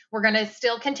 We're going to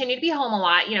still continue to be home a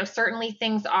lot. You know, certainly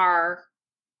things are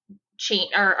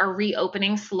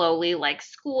reopening slowly, like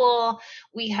school.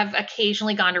 We have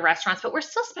occasionally gone to restaurants, but we're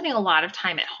still spending a lot of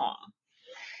time at home.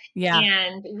 Yeah.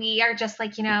 And we are just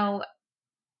like, you know,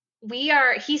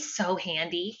 he's so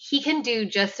handy. He can do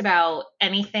just about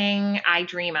anything I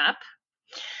dream up.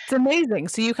 It's amazing.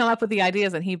 So you come up with the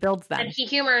ideas and he builds them. And he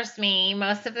humors me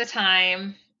most of the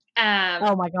time.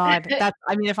 Oh my God.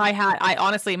 I mean, I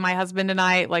honestly, my husband and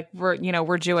I, like,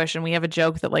 we're Jewish, and we have a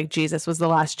joke that like Jesus was the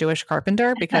last Jewish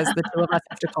carpenter because the two of us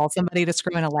have to call somebody to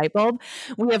screw in a light bulb.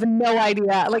 We have no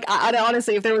idea. Like, I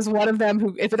honestly, if there was one of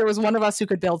us who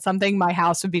could build something, my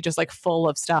house would be just like full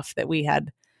of stuff that we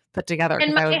had put together.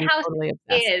 And my house totally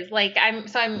is like,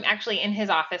 I'm actually in his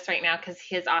office right now because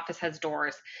his office has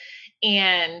doors,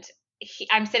 and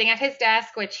I'm sitting at his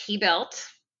desk, which he built.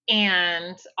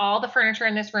 And all the furniture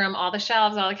in this room, all the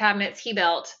shelves, all the cabinets, he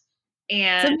built.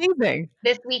 And it's amazing.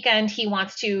 This weekend, he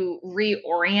wants to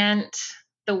reorient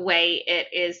the way it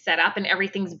is set up, and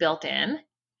everything's built in.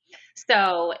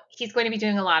 So he's going to be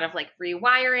doing a lot of like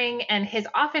rewiring, and his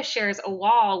office shares a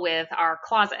wall with our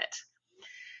closet.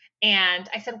 And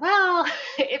I said, well,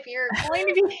 if you're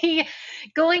going to be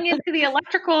going into the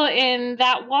electrical in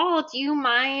that wall, do you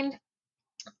mind?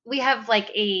 We have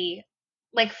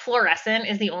like fluorescent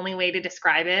is the only way to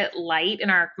describe it, light in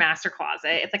our master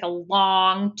closet. It's like a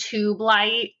long tube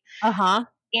light. Uh-huh.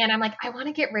 And I'm like, I want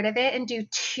to get rid of it and do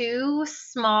 2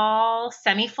 small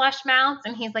semi-flush mounts.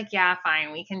 And he's like, yeah,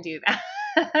 fine, we can do that.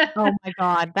 Oh my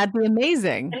God, that'd be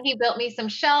amazing. And he built me some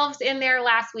shelves in there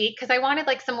last week because I wanted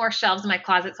like some more shelves in my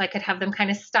closet so I could have them kind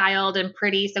of styled and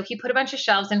pretty. So he put a bunch of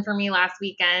shelves in for me last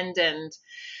weekend, and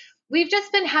we've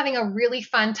just been having a really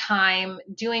fun time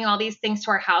doing all these things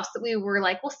to our house that we were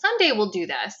like, well, someday we'll do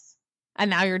this. And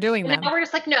now you're doing them. And now we're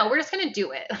just like, no, we're just going to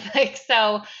do it. Like,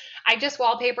 so I just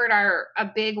wallpapered a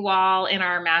big wall in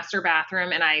our master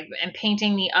bathroom, and I am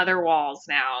painting the other walls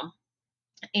now.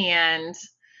 And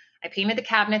I painted the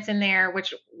cabinets in there,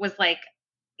 which was like,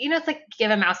 you know, it's like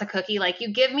give a mouse a cookie. Like,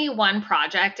 you give me one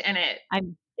project and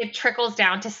it trickles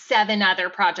down to 7 other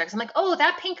projects. I'm like, oh,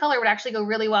 that pink color would actually go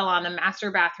really well on the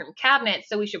master bathroom cabinet,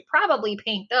 so we should probably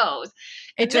paint those.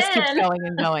 It And just keeps then going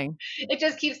and going. it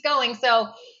just keeps going. So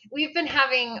we've been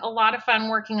having a lot of fun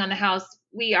working on the house.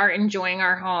 We are enjoying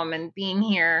our home and being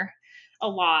here a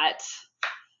lot.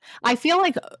 I feel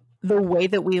like the way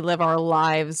that we live our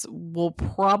lives will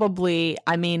probably,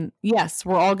 I mean, yes,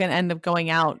 we're all going to end up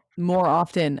going out more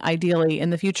often, ideally,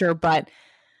 in the future. But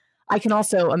I can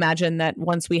also imagine that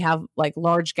once we have like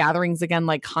large gatherings again,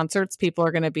 like concerts, people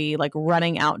are going to be like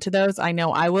running out to those. I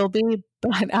know I will be.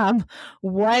 But I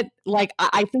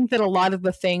think that a lot of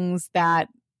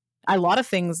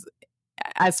things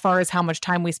as far as how much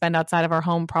time we spend outside of our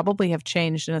home probably have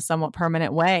changed in a somewhat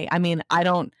permanent way. I mean,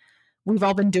 we've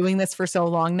all been doing this for so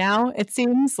long now. It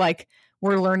seems like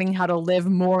we're learning how to live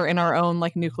more in our own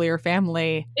like nuclear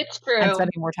family. It's true. And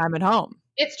spending more time at home.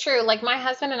 It's true. Like my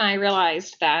husband and I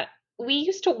realized that we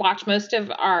used to watch most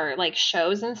of our like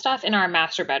shows and stuff in our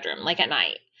master bedroom, like at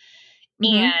night.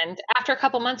 Mm-hmm. And after a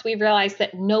couple months, we realized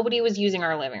that nobody was using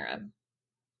our living room.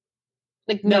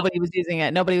 Like nobody was using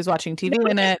it. Nobody was watching TV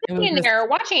in it. In there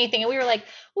watching anything. And we were like,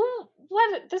 well,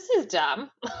 what? This is dumb.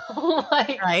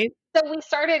 Right. So we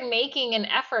started making an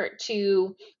effort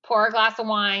to pour a glass of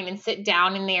wine and sit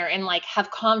down in there and like have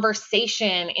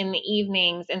conversation in the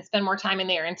evenings and spend more time in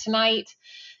there. And tonight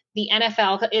the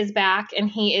NFL is back and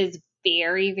he is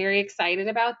very, very excited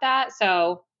about that.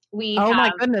 So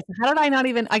my goodness. How did I not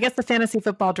even, I guess the fantasy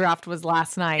football draft was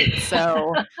last night.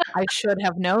 So I should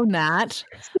have known that. So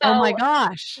oh my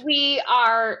gosh. We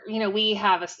are, we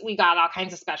got all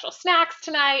kinds of special snacks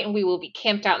tonight and we will be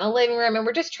camped out in the living room. And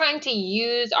we're just trying to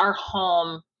use our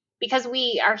home because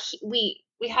we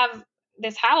have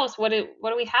this house. What do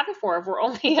we have it for if we're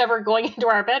only ever going into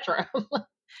our bedroom?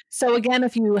 So again,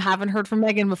 if you haven't heard from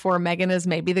Megan before, Megan is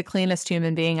maybe the cleanest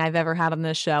human being I've ever had on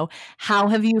this show. How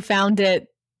have you found it?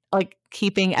 Like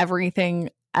keeping everything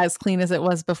as clean as it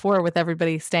was before with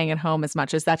everybody staying at home as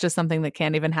much? Is that just something that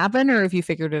can't even happen or have you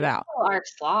figured it out? People are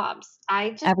slobs.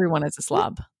 Everyone is a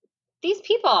slob. These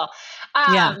people.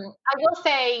 I will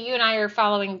say you and I are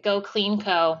following Go Clean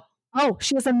Co. Oh,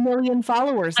 she has 1 million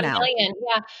followers now. 1 million,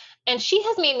 yeah. And she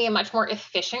has made me a much more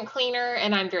efficient cleaner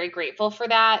and I'm very grateful for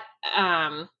that.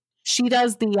 She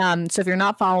does so if you're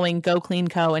not following Go Clean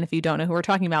Co. and if you don't know who we're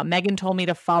talking about, Megan told me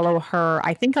to follow her,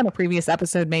 I think on a previous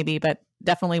episode maybe, but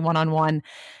definitely one-on-one.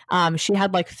 She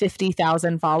had like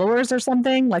 50,000 followers or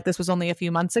something. Like this was only a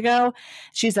few months ago.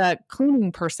 She's a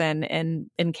cleaning person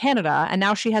in Canada and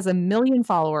now she has 1 million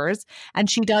followers and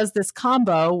she does this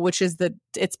combo, which is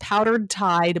it's powdered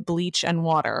Tide, bleach and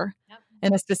water. Yep.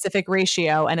 In a specific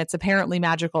ratio and it's apparently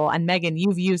magical. And Megan,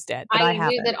 you've used it, but I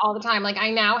haven't. Use it all the time. Like I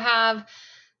now have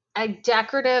a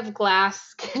decorative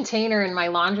glass container in my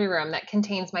laundry room that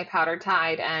contains my powdered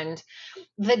Tide and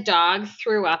the dog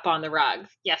threw up on the rug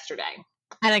yesterday.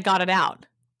 And I got it out.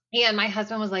 And my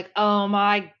husband was like, oh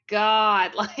my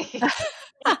God. Like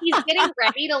he's getting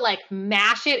ready to like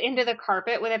mash it into the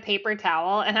carpet with a paper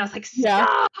towel. And I was like,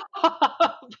 stop.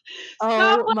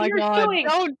 Oh my God. Doing.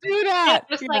 Don't do that.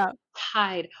 Just like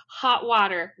Tide, hot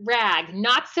water, rag,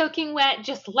 not soaking wet,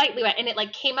 just lightly wet. And it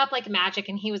like came up like magic.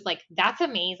 And he was like, that's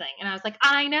amazing. And I was like,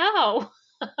 I know.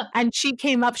 And she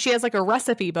has like a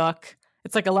recipe book.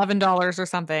 It's like $11 or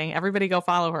something. Everybody go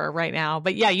follow her right now.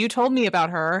 But yeah, you told me about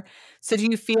her. So do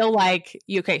you feel like,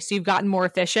 so you've gotten more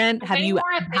efficient? Have you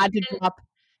had to drop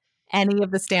any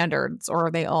of the standards or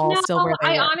are they all still where they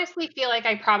were? I honestly feel like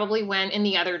I probably went in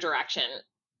the other direction.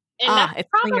 And that's it's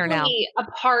cleaner now. A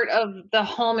part of the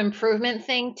home improvement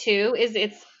thing too, is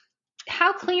it's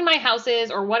how clean my house is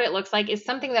or what it looks like is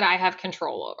something that I have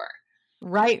control over.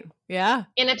 Right. Yeah.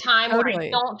 In a time where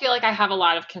I don't feel like I have a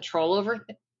lot of control over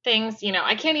things,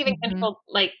 I can't even control,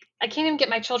 I can't even get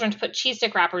my children to put cheese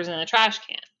stick wrappers in the trash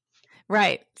can.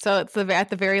 Right. So it's at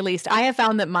the very least, I have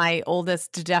found that my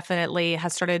oldest definitely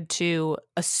has started to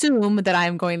assume that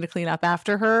I'm going to clean up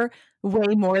after her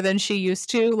way more than she used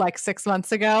to like 6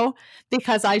 months ago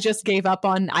because I just gave up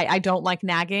on, I don't like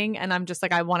nagging and I'm just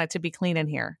like, I want it to be clean in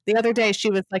here. The other day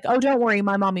she was like, oh, don't worry,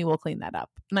 my mommy will clean that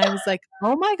up. And I was like,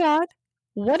 oh my God.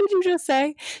 What did you just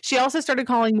say? She also started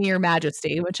calling me Your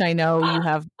Majesty, which I know you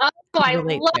have. I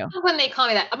love when they call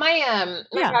me that. My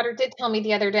daughter did tell me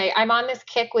the other day, I'm on this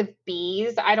kick with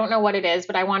bees. I don't know what it is,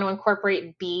 but I want to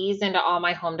incorporate bees into all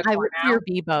my home decor now. Your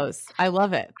bee bows. I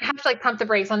love it. I have to pump the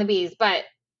brakes on the bees, but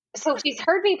so she's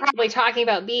heard me probably talking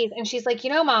about bees and she's like,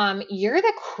 Mom, you're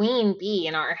the queen bee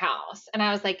in our house. And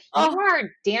I was like, you are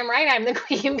damn right I'm the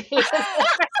queen bee.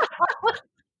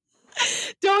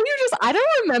 Don't you just I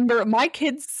don't remember my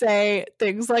kids say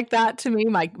things like that to me.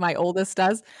 My oldest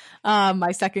does.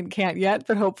 My second can't yet,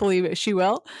 but hopefully she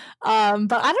will.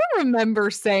 But I don't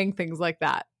remember saying things like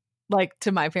that, like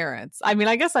to my parents. I mean,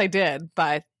 I guess I did,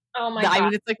 but Oh my I God.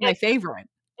 mean, it's like my favorite.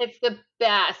 It's the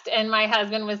best. And my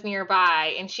husband was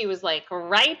nearby and she was like,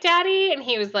 "Right, Daddy?" And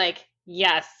he was like,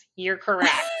 "Yes, you're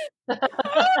correct."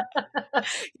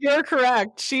 You're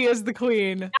correct. She is the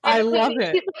queen. I And love he's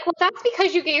it. like, "Well, that's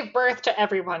because you gave birth to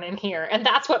everyone in here, and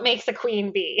that's what makes a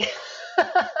queen bee."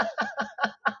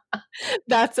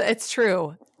 It's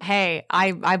true. Hey,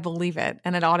 I believe it,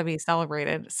 and it ought to be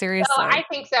celebrated. So I Seriously.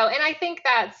 think so. And I think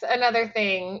that's another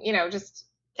thing, just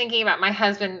thinking about my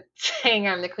husband saying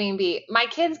I'm the queen bee. My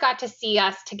kids got to see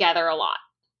us together a lot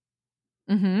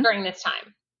Hmm. during this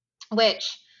time,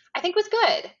 which I think was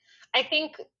good. I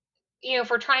think, if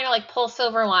we're trying to like pull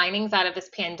silver linings out of this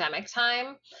pandemic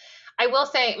time, I will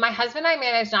say my husband and I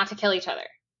managed not to kill each other.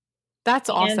 That's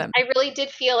And awesome. I really did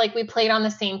feel like we played on the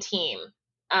same team.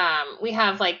 We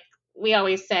have we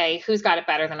always say, who's got it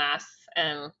better than us?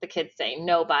 And the kids say,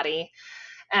 nobody.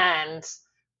 And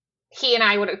he and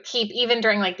I would keep, even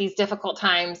during like these difficult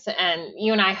times, and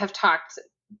you and I have talked,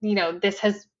 this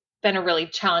has been a really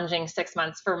challenging 6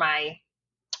 months for my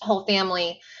whole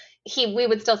family. We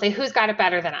would still say, who's got it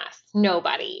better than us?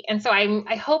 Nobody. And so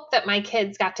I hope that my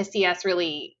kids got to see us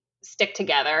really stick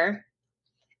together,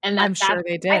 and I'm sure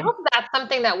they I did. hope that's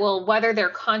something that will, whether they're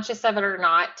conscious of it or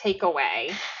not, take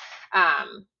away.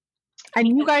 Um, And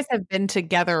you because guys have been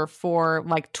together for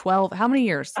like 12 how many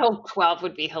years? 12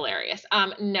 would be hilarious.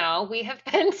 No, we have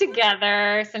been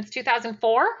together since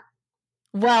 2004.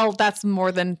 Well, that's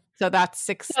so that's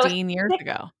So 16 years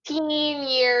ago. 16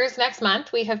 years next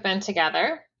month we have been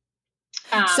together.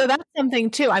 So Um, that's something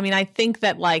too. I mean, I think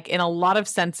that like in a lot of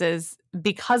senses,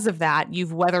 because of that,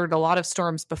 you've weathered a lot of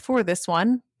storms before this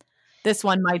one. This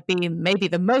one might be maybe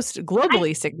the most I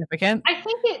globally significant. I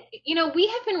think we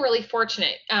have been really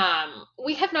fortunate.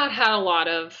 We have not had a lot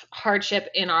of hardship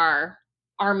in our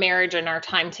marriage and our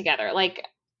time together. Like,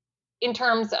 in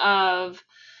terms of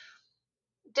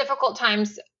difficult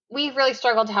times, we really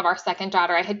struggled to have our second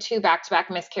daughter. I had two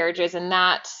back-to-back miscarriages, and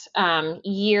that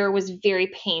year was very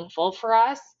painful for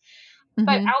us.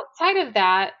 But Mhm. outside of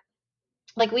that,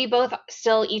 like, we both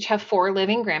still each have four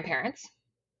living grandparents.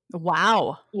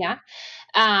 Wow. Yeah.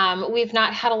 We've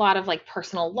not had a lot of like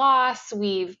personal loss.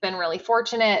 We've been really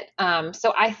fortunate.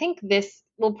 So I think this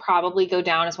will probably go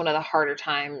down as one of the harder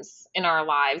times in our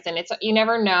lives. And you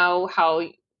never know how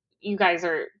you guys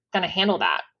are going to handle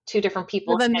that. Two different Well,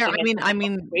 people then handling a I difficult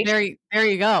mean, situation. there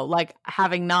you go. Like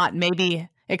having not maybe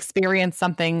experienced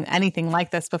anything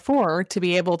like this before to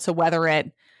be able to weather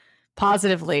it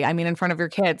positively. I mean, in front of your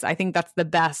kids, I think that's the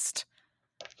best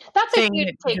That's a thing huge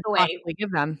that you could takeaway possibly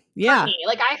give them. for Yeah. me.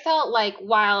 Like, I felt like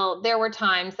while there were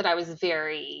times that I was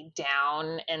very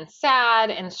down and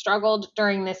sad and struggled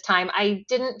during this time, I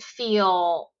didn't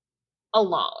feel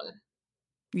alone.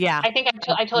 Yeah. I think I told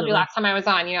you Absolutely. last time I was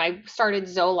on, I started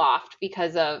Zoloft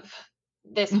because of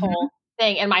this whole Mhm.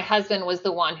 thing. And my husband was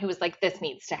the one who was like, this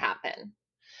needs to happen.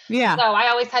 Yeah. So I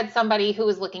always had somebody who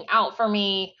was looking out for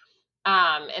me,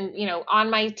 and, on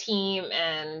my team.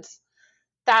 And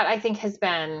that, I think, has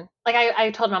been like,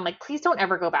 I told him, I'm like, please don't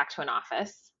ever go back to an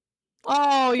office.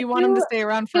 Oh, If you want them to you stay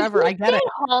around if forever. you I get stay it.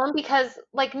 home, because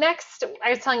like I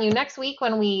was telling you, next week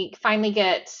when we finally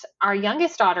get our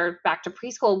youngest daughter back to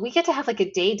preschool, we get to have like a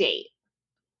day date.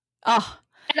 Oh,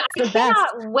 And it's I the best.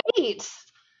 cannot wait.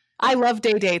 I love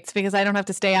day dates because I don't have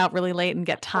to stay out really late and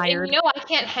get And tired. I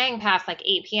can't hang past like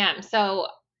 8 p.m. So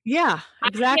Yeah, I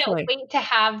can't exactly. wait to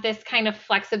have this kind of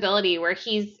flexibility where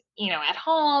he's, at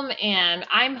home and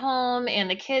I'm home and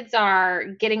the kids are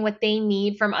getting what they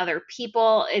need from other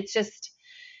people. It's just,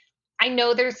 I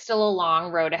know there's still a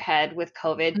long road ahead with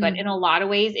COVID, but Mm. in a lot of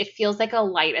ways, it feels like a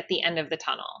light at the end of the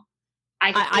tunnel. I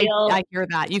I feel, hear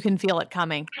that. You can feel it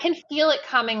coming. I can feel it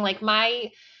coming. Like,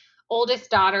 my oldest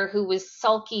daughter, who was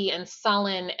sulky and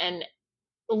sullen and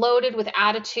loaded with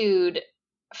attitude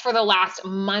for the last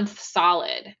month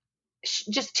solid.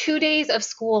 Just 2 days of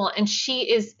school, and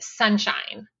she is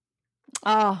sunshine.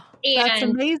 Oh, that's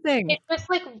And amazing it's just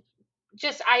like,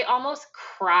 I almost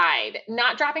cried,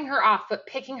 not dropping her off, but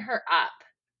picking her up.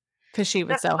 because she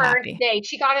The was so first happy. day,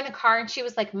 she got in the car and she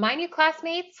was like, my new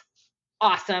classmates,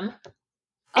 awesome.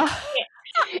 Oh,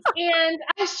 And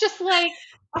I was just like,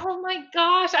 oh my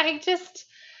gosh, I just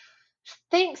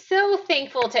so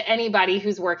thankful to anybody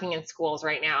who's working in schools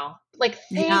right now. Like,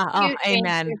 yeah. Oh,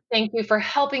 amen. thank you for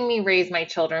helping me raise my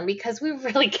children, because we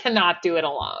really cannot do it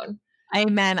alone.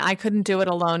 Amen. I couldn't do it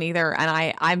alone either.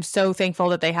 And I'm so thankful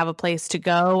that they have a place to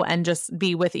go and just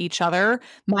be with each other.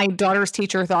 My daughter's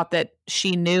teacher thought that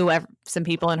she knew some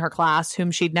people in her class whom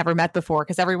she'd never met before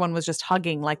because everyone was just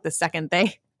hugging like the second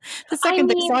they I saw mean,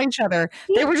 each other.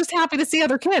 They were just happy to see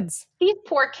other kids. these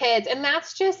poor kids, and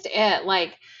that's just it.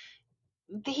 Like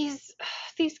these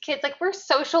kids, like we're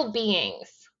social beings.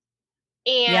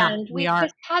 Yeah, And we we've are.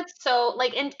 just had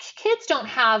and kids don't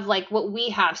have like what we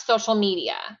have, social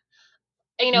media.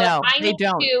 If No, I they need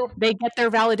don't. to They get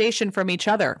their validation from each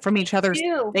other, from each other's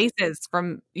do faces,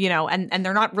 from, and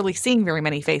they're not really seeing very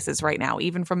many faces right now,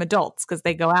 even from adults, because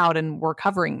they go out and we're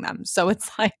covering them. So it's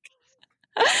like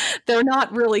they're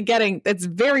not really getting, it's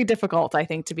very difficult, I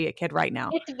think, to be a kid right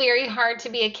now. it's very hard to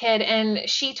be a kid. And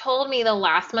she told me the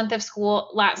last month of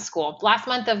last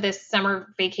month of this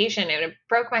summer vacation, and it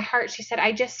broke my heart. She said,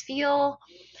 I just feel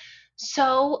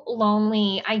so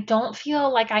lonely. I don't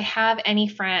feel like I have any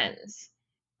friends.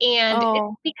 And it's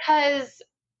Oh, because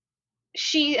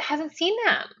she hasn't seen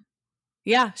them.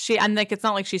 yeah. And like, it's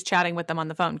not like she's chatting with them on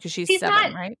the phone because she's She's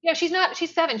 7, not, right? she's not,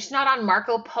 she's 7. She's not on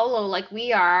Marco Polo like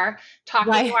we are,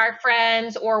 talking to Right. our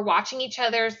friends or watching each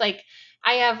other's. Like,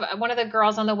 I have one of the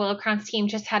girls on the Willow Crowns team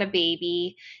just had a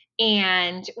baby,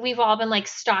 and we've all been like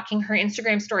stalking her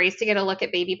Instagram stories to get a look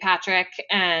at baby Patrick.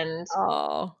 And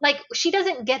Oh. like, she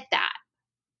doesn't get that.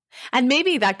 And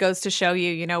maybe that goes to show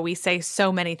you, we say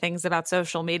so many things about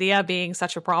social media being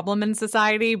such a problem in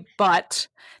society, but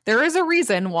there is a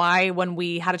reason why when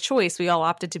we had a choice, we all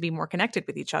opted to be more connected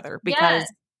with each other Yes.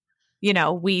 because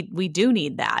we do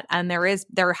need that. And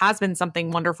there has been something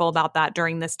wonderful about that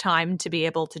during this time to be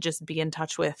able to just be in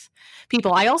touch with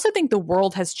people. I also think the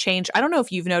world has changed. I don't know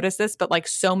if you've noticed this, but like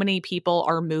so many people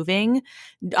are moving.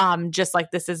 Just like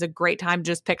this is a great time to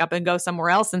just pick up and go somewhere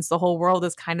else since the whole world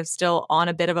is kind of still on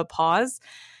a bit of a pause.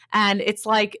 And it's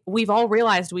like we've all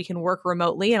realized we can work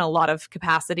remotely in a lot of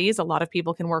capacities. A lot of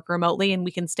people can work remotely and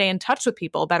we can stay in touch with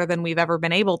people better than we've ever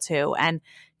been able to. And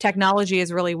technology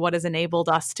is really what has enabled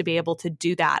us to be able to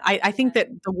do that. I think that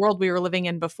the world we were living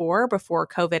in before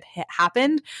COVID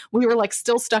happened, we were like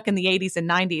still stuck in the 80s and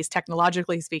 90s,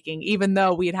 technologically speaking. Even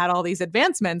though we had all these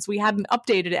advancements, we hadn't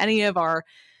updated any of our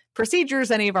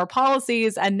procedures, any of our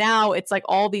policies. And now it's like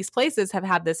all these places have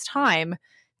had this time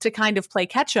to kind of play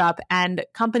catch up, and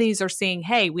companies are seeing,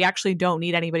 hey, we actually don't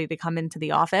need anybody to come into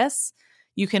the office.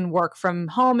 You can work from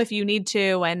home if you need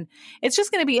to. And it's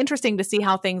just going to be interesting to see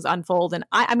how things unfold. And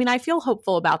I mean, I feel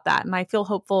hopeful about that. And I feel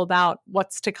hopeful about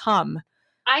what's to come.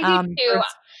 I do too.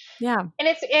 Yeah. And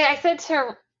I said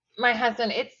to my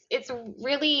husband, it's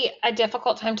really a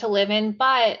difficult time to live in,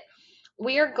 but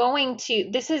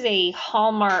this is a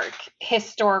hallmark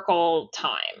historical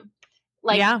time.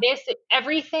 Like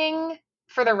everything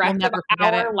for the rest of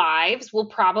our lives will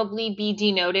probably be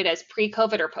denoted as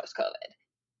pre-COVID or post-COVID.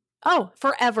 Oh,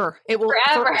 forever. It will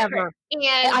forever. And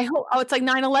I hope, it's like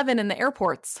 9/11 in the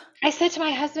airports. I said to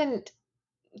my husband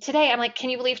today, I'm like, can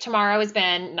you believe tomorrow has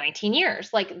been 19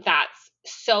 years? Like, that's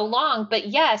so long. But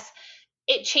yes,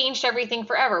 it changed everything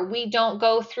forever. We don't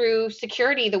go through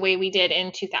security the way we did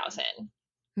in 2000.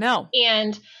 No.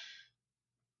 And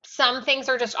some things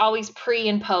are just always pre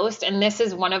and post, and this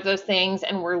is one of those things,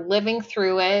 and we're living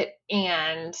through it.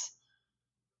 And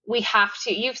we have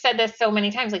to, you've said this so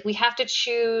many times, like we have to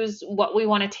choose what we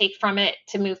want to take from it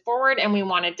to move forward. And we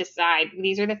want to decide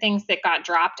these are the things that got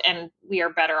dropped and we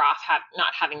are better off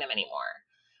not having them anymore.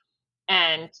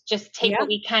 And just take what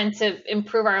we can to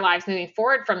improve our lives moving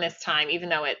forward from this time, even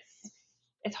though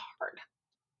it's hard.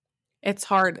 It's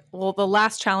hard. Well, the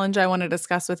last challenge I want to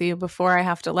discuss with you before I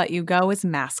have to let you go is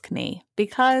maskne.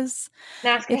 Because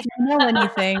if you know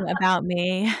anything about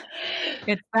me,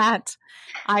 it's that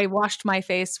I washed my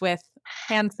face with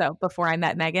hand soap before I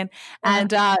met Megan.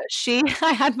 And I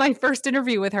had my first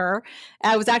interview with her.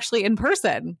 I was actually in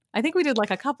person. I think we did like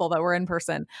a couple that were in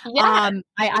person. Yeah.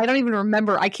 I don't even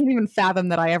remember. I can't even fathom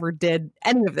that I ever did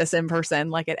any of this in person,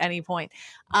 like at any point.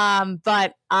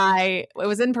 But it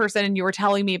was in person and you were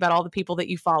telling me about all the people that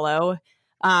you follow.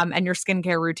 And your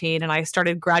skincare routine. And I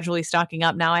started gradually stocking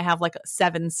up. Now I have like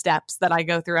 7 steps that I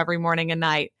go through every morning and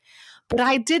night. But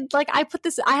I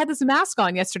had this mask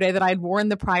on yesterday that I'd worn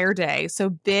the prior day. So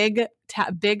big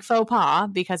faux pas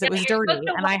because it was dirty.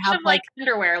 And I have like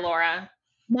underwear, Laura.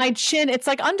 My chin, it's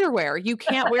like underwear. You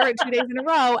can't wear it 2 days in a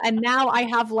row. And now I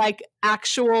have like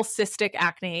actual cystic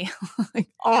acne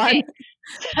on. Okay.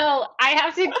 So I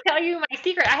have to tell you my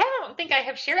secret. I don't think I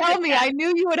have shared it. Tell me, I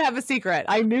knew you would have a secret.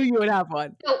 I knew you would have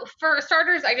one. So for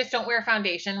starters, I just don't wear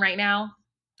foundation right now.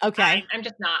 Okay. I'm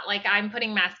just not. Like, I'm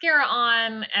putting mascara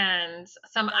on and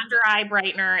some under eye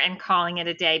brightener and calling it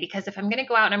a day, because if I'm going to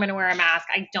go out and I'm going to wear a mask,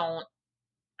 I don't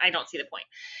I don't see the point.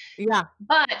 Yeah.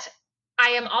 But I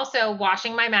am also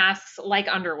washing my masks like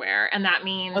underwear, and that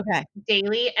means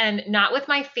daily, and not with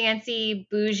my fancy,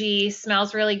 bougie,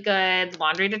 smells really good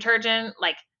laundry detergent,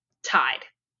 like Tide.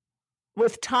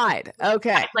 With Tide.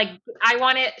 Okay. Like I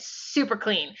want it super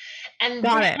clean. And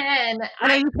Got it. And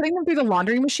are you putting them through the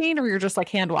laundry machine, or you're just like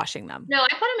hand washing them? No, I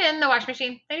put them in the wash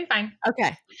machine. They do fine.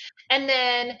 Okay. And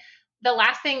then the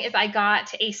last thing is I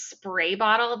got a spray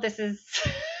bottle. This is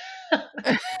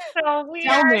so weird.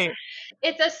 Tell me.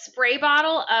 It's a spray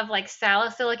bottle of like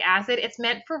salicylic acid. It's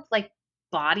meant for like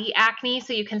body acne,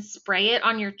 so you can spray it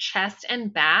on your chest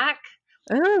and back.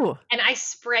 Ooh. And I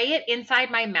spray it inside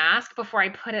my mask before I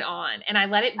put it on, and I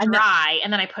let it dry,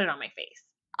 and then I put it on my face.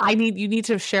 You need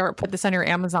to put this on your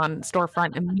Amazon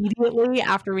storefront immediately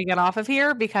after we get off of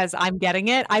here, because I'm getting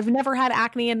it. I've never had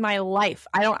acne in my life.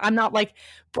 I'm not like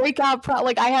breakout pro.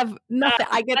 Like I have nothing.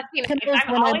 I get pimples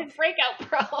I'm always breakout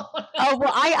pro. Oh,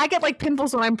 well, I get like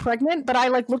pimples when I'm pregnant, but I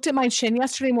like looked at my chin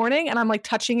yesterday morning and I'm like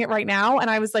touching it right now.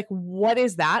 And I was like, what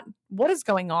is that? What is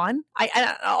going on?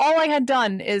 All I had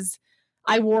done is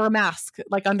I wore a mask,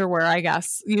 like underwear, I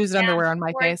guess. Used underwear on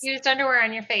my face. Used underwear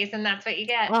on your face, and that's what you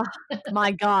get. Oh,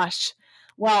 my gosh.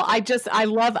 Well, I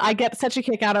get such a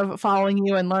kick out of following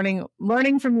you and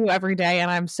learning from you every day. And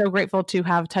I'm so grateful to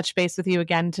have touched base with you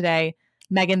again today.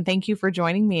 Megan, thank you for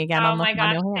joining me again. Oh my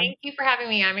gosh. Thank you for having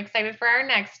me. I'm excited for our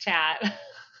next chat.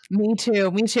 Me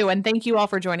too. And thank you all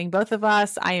for joining both of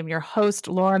us. I am your host,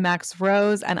 Laura Max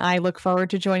Rose, and I look forward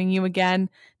to joining you again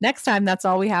next time. That's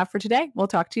all we have for today. We'll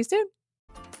talk to you soon.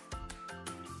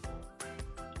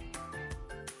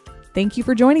 Thank you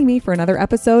for joining me for another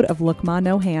episode of Look Ma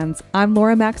No Hands. I'm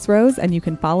Laura Max Rose, and you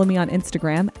can follow me on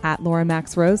Instagram at Laura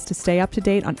Max Rose to stay up to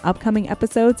date on upcoming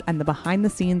episodes and the behind the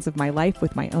scenes of my life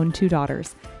with my own 2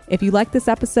 daughters. If you like this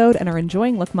episode and are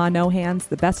enjoying Look Ma No Hands,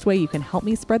 the best way you can help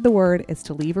me spread the word is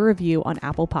to leave a review on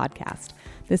Apple Podcast.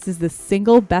 This is the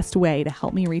single best way to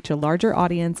help me reach a larger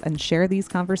audience and share these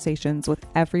conversations with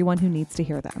everyone who needs to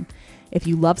hear them. If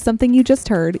you love something you just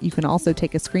heard, you can also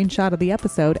take a screenshot of the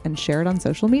episode and share it on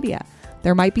social media.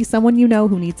 There might be someone you know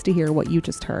who needs to hear what you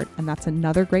just heard, and that's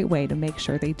another great way to make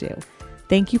sure they do.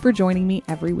 Thank you for joining me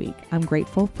every week. I'm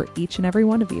grateful for each and every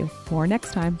one of you. More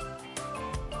next time.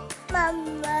 Mom.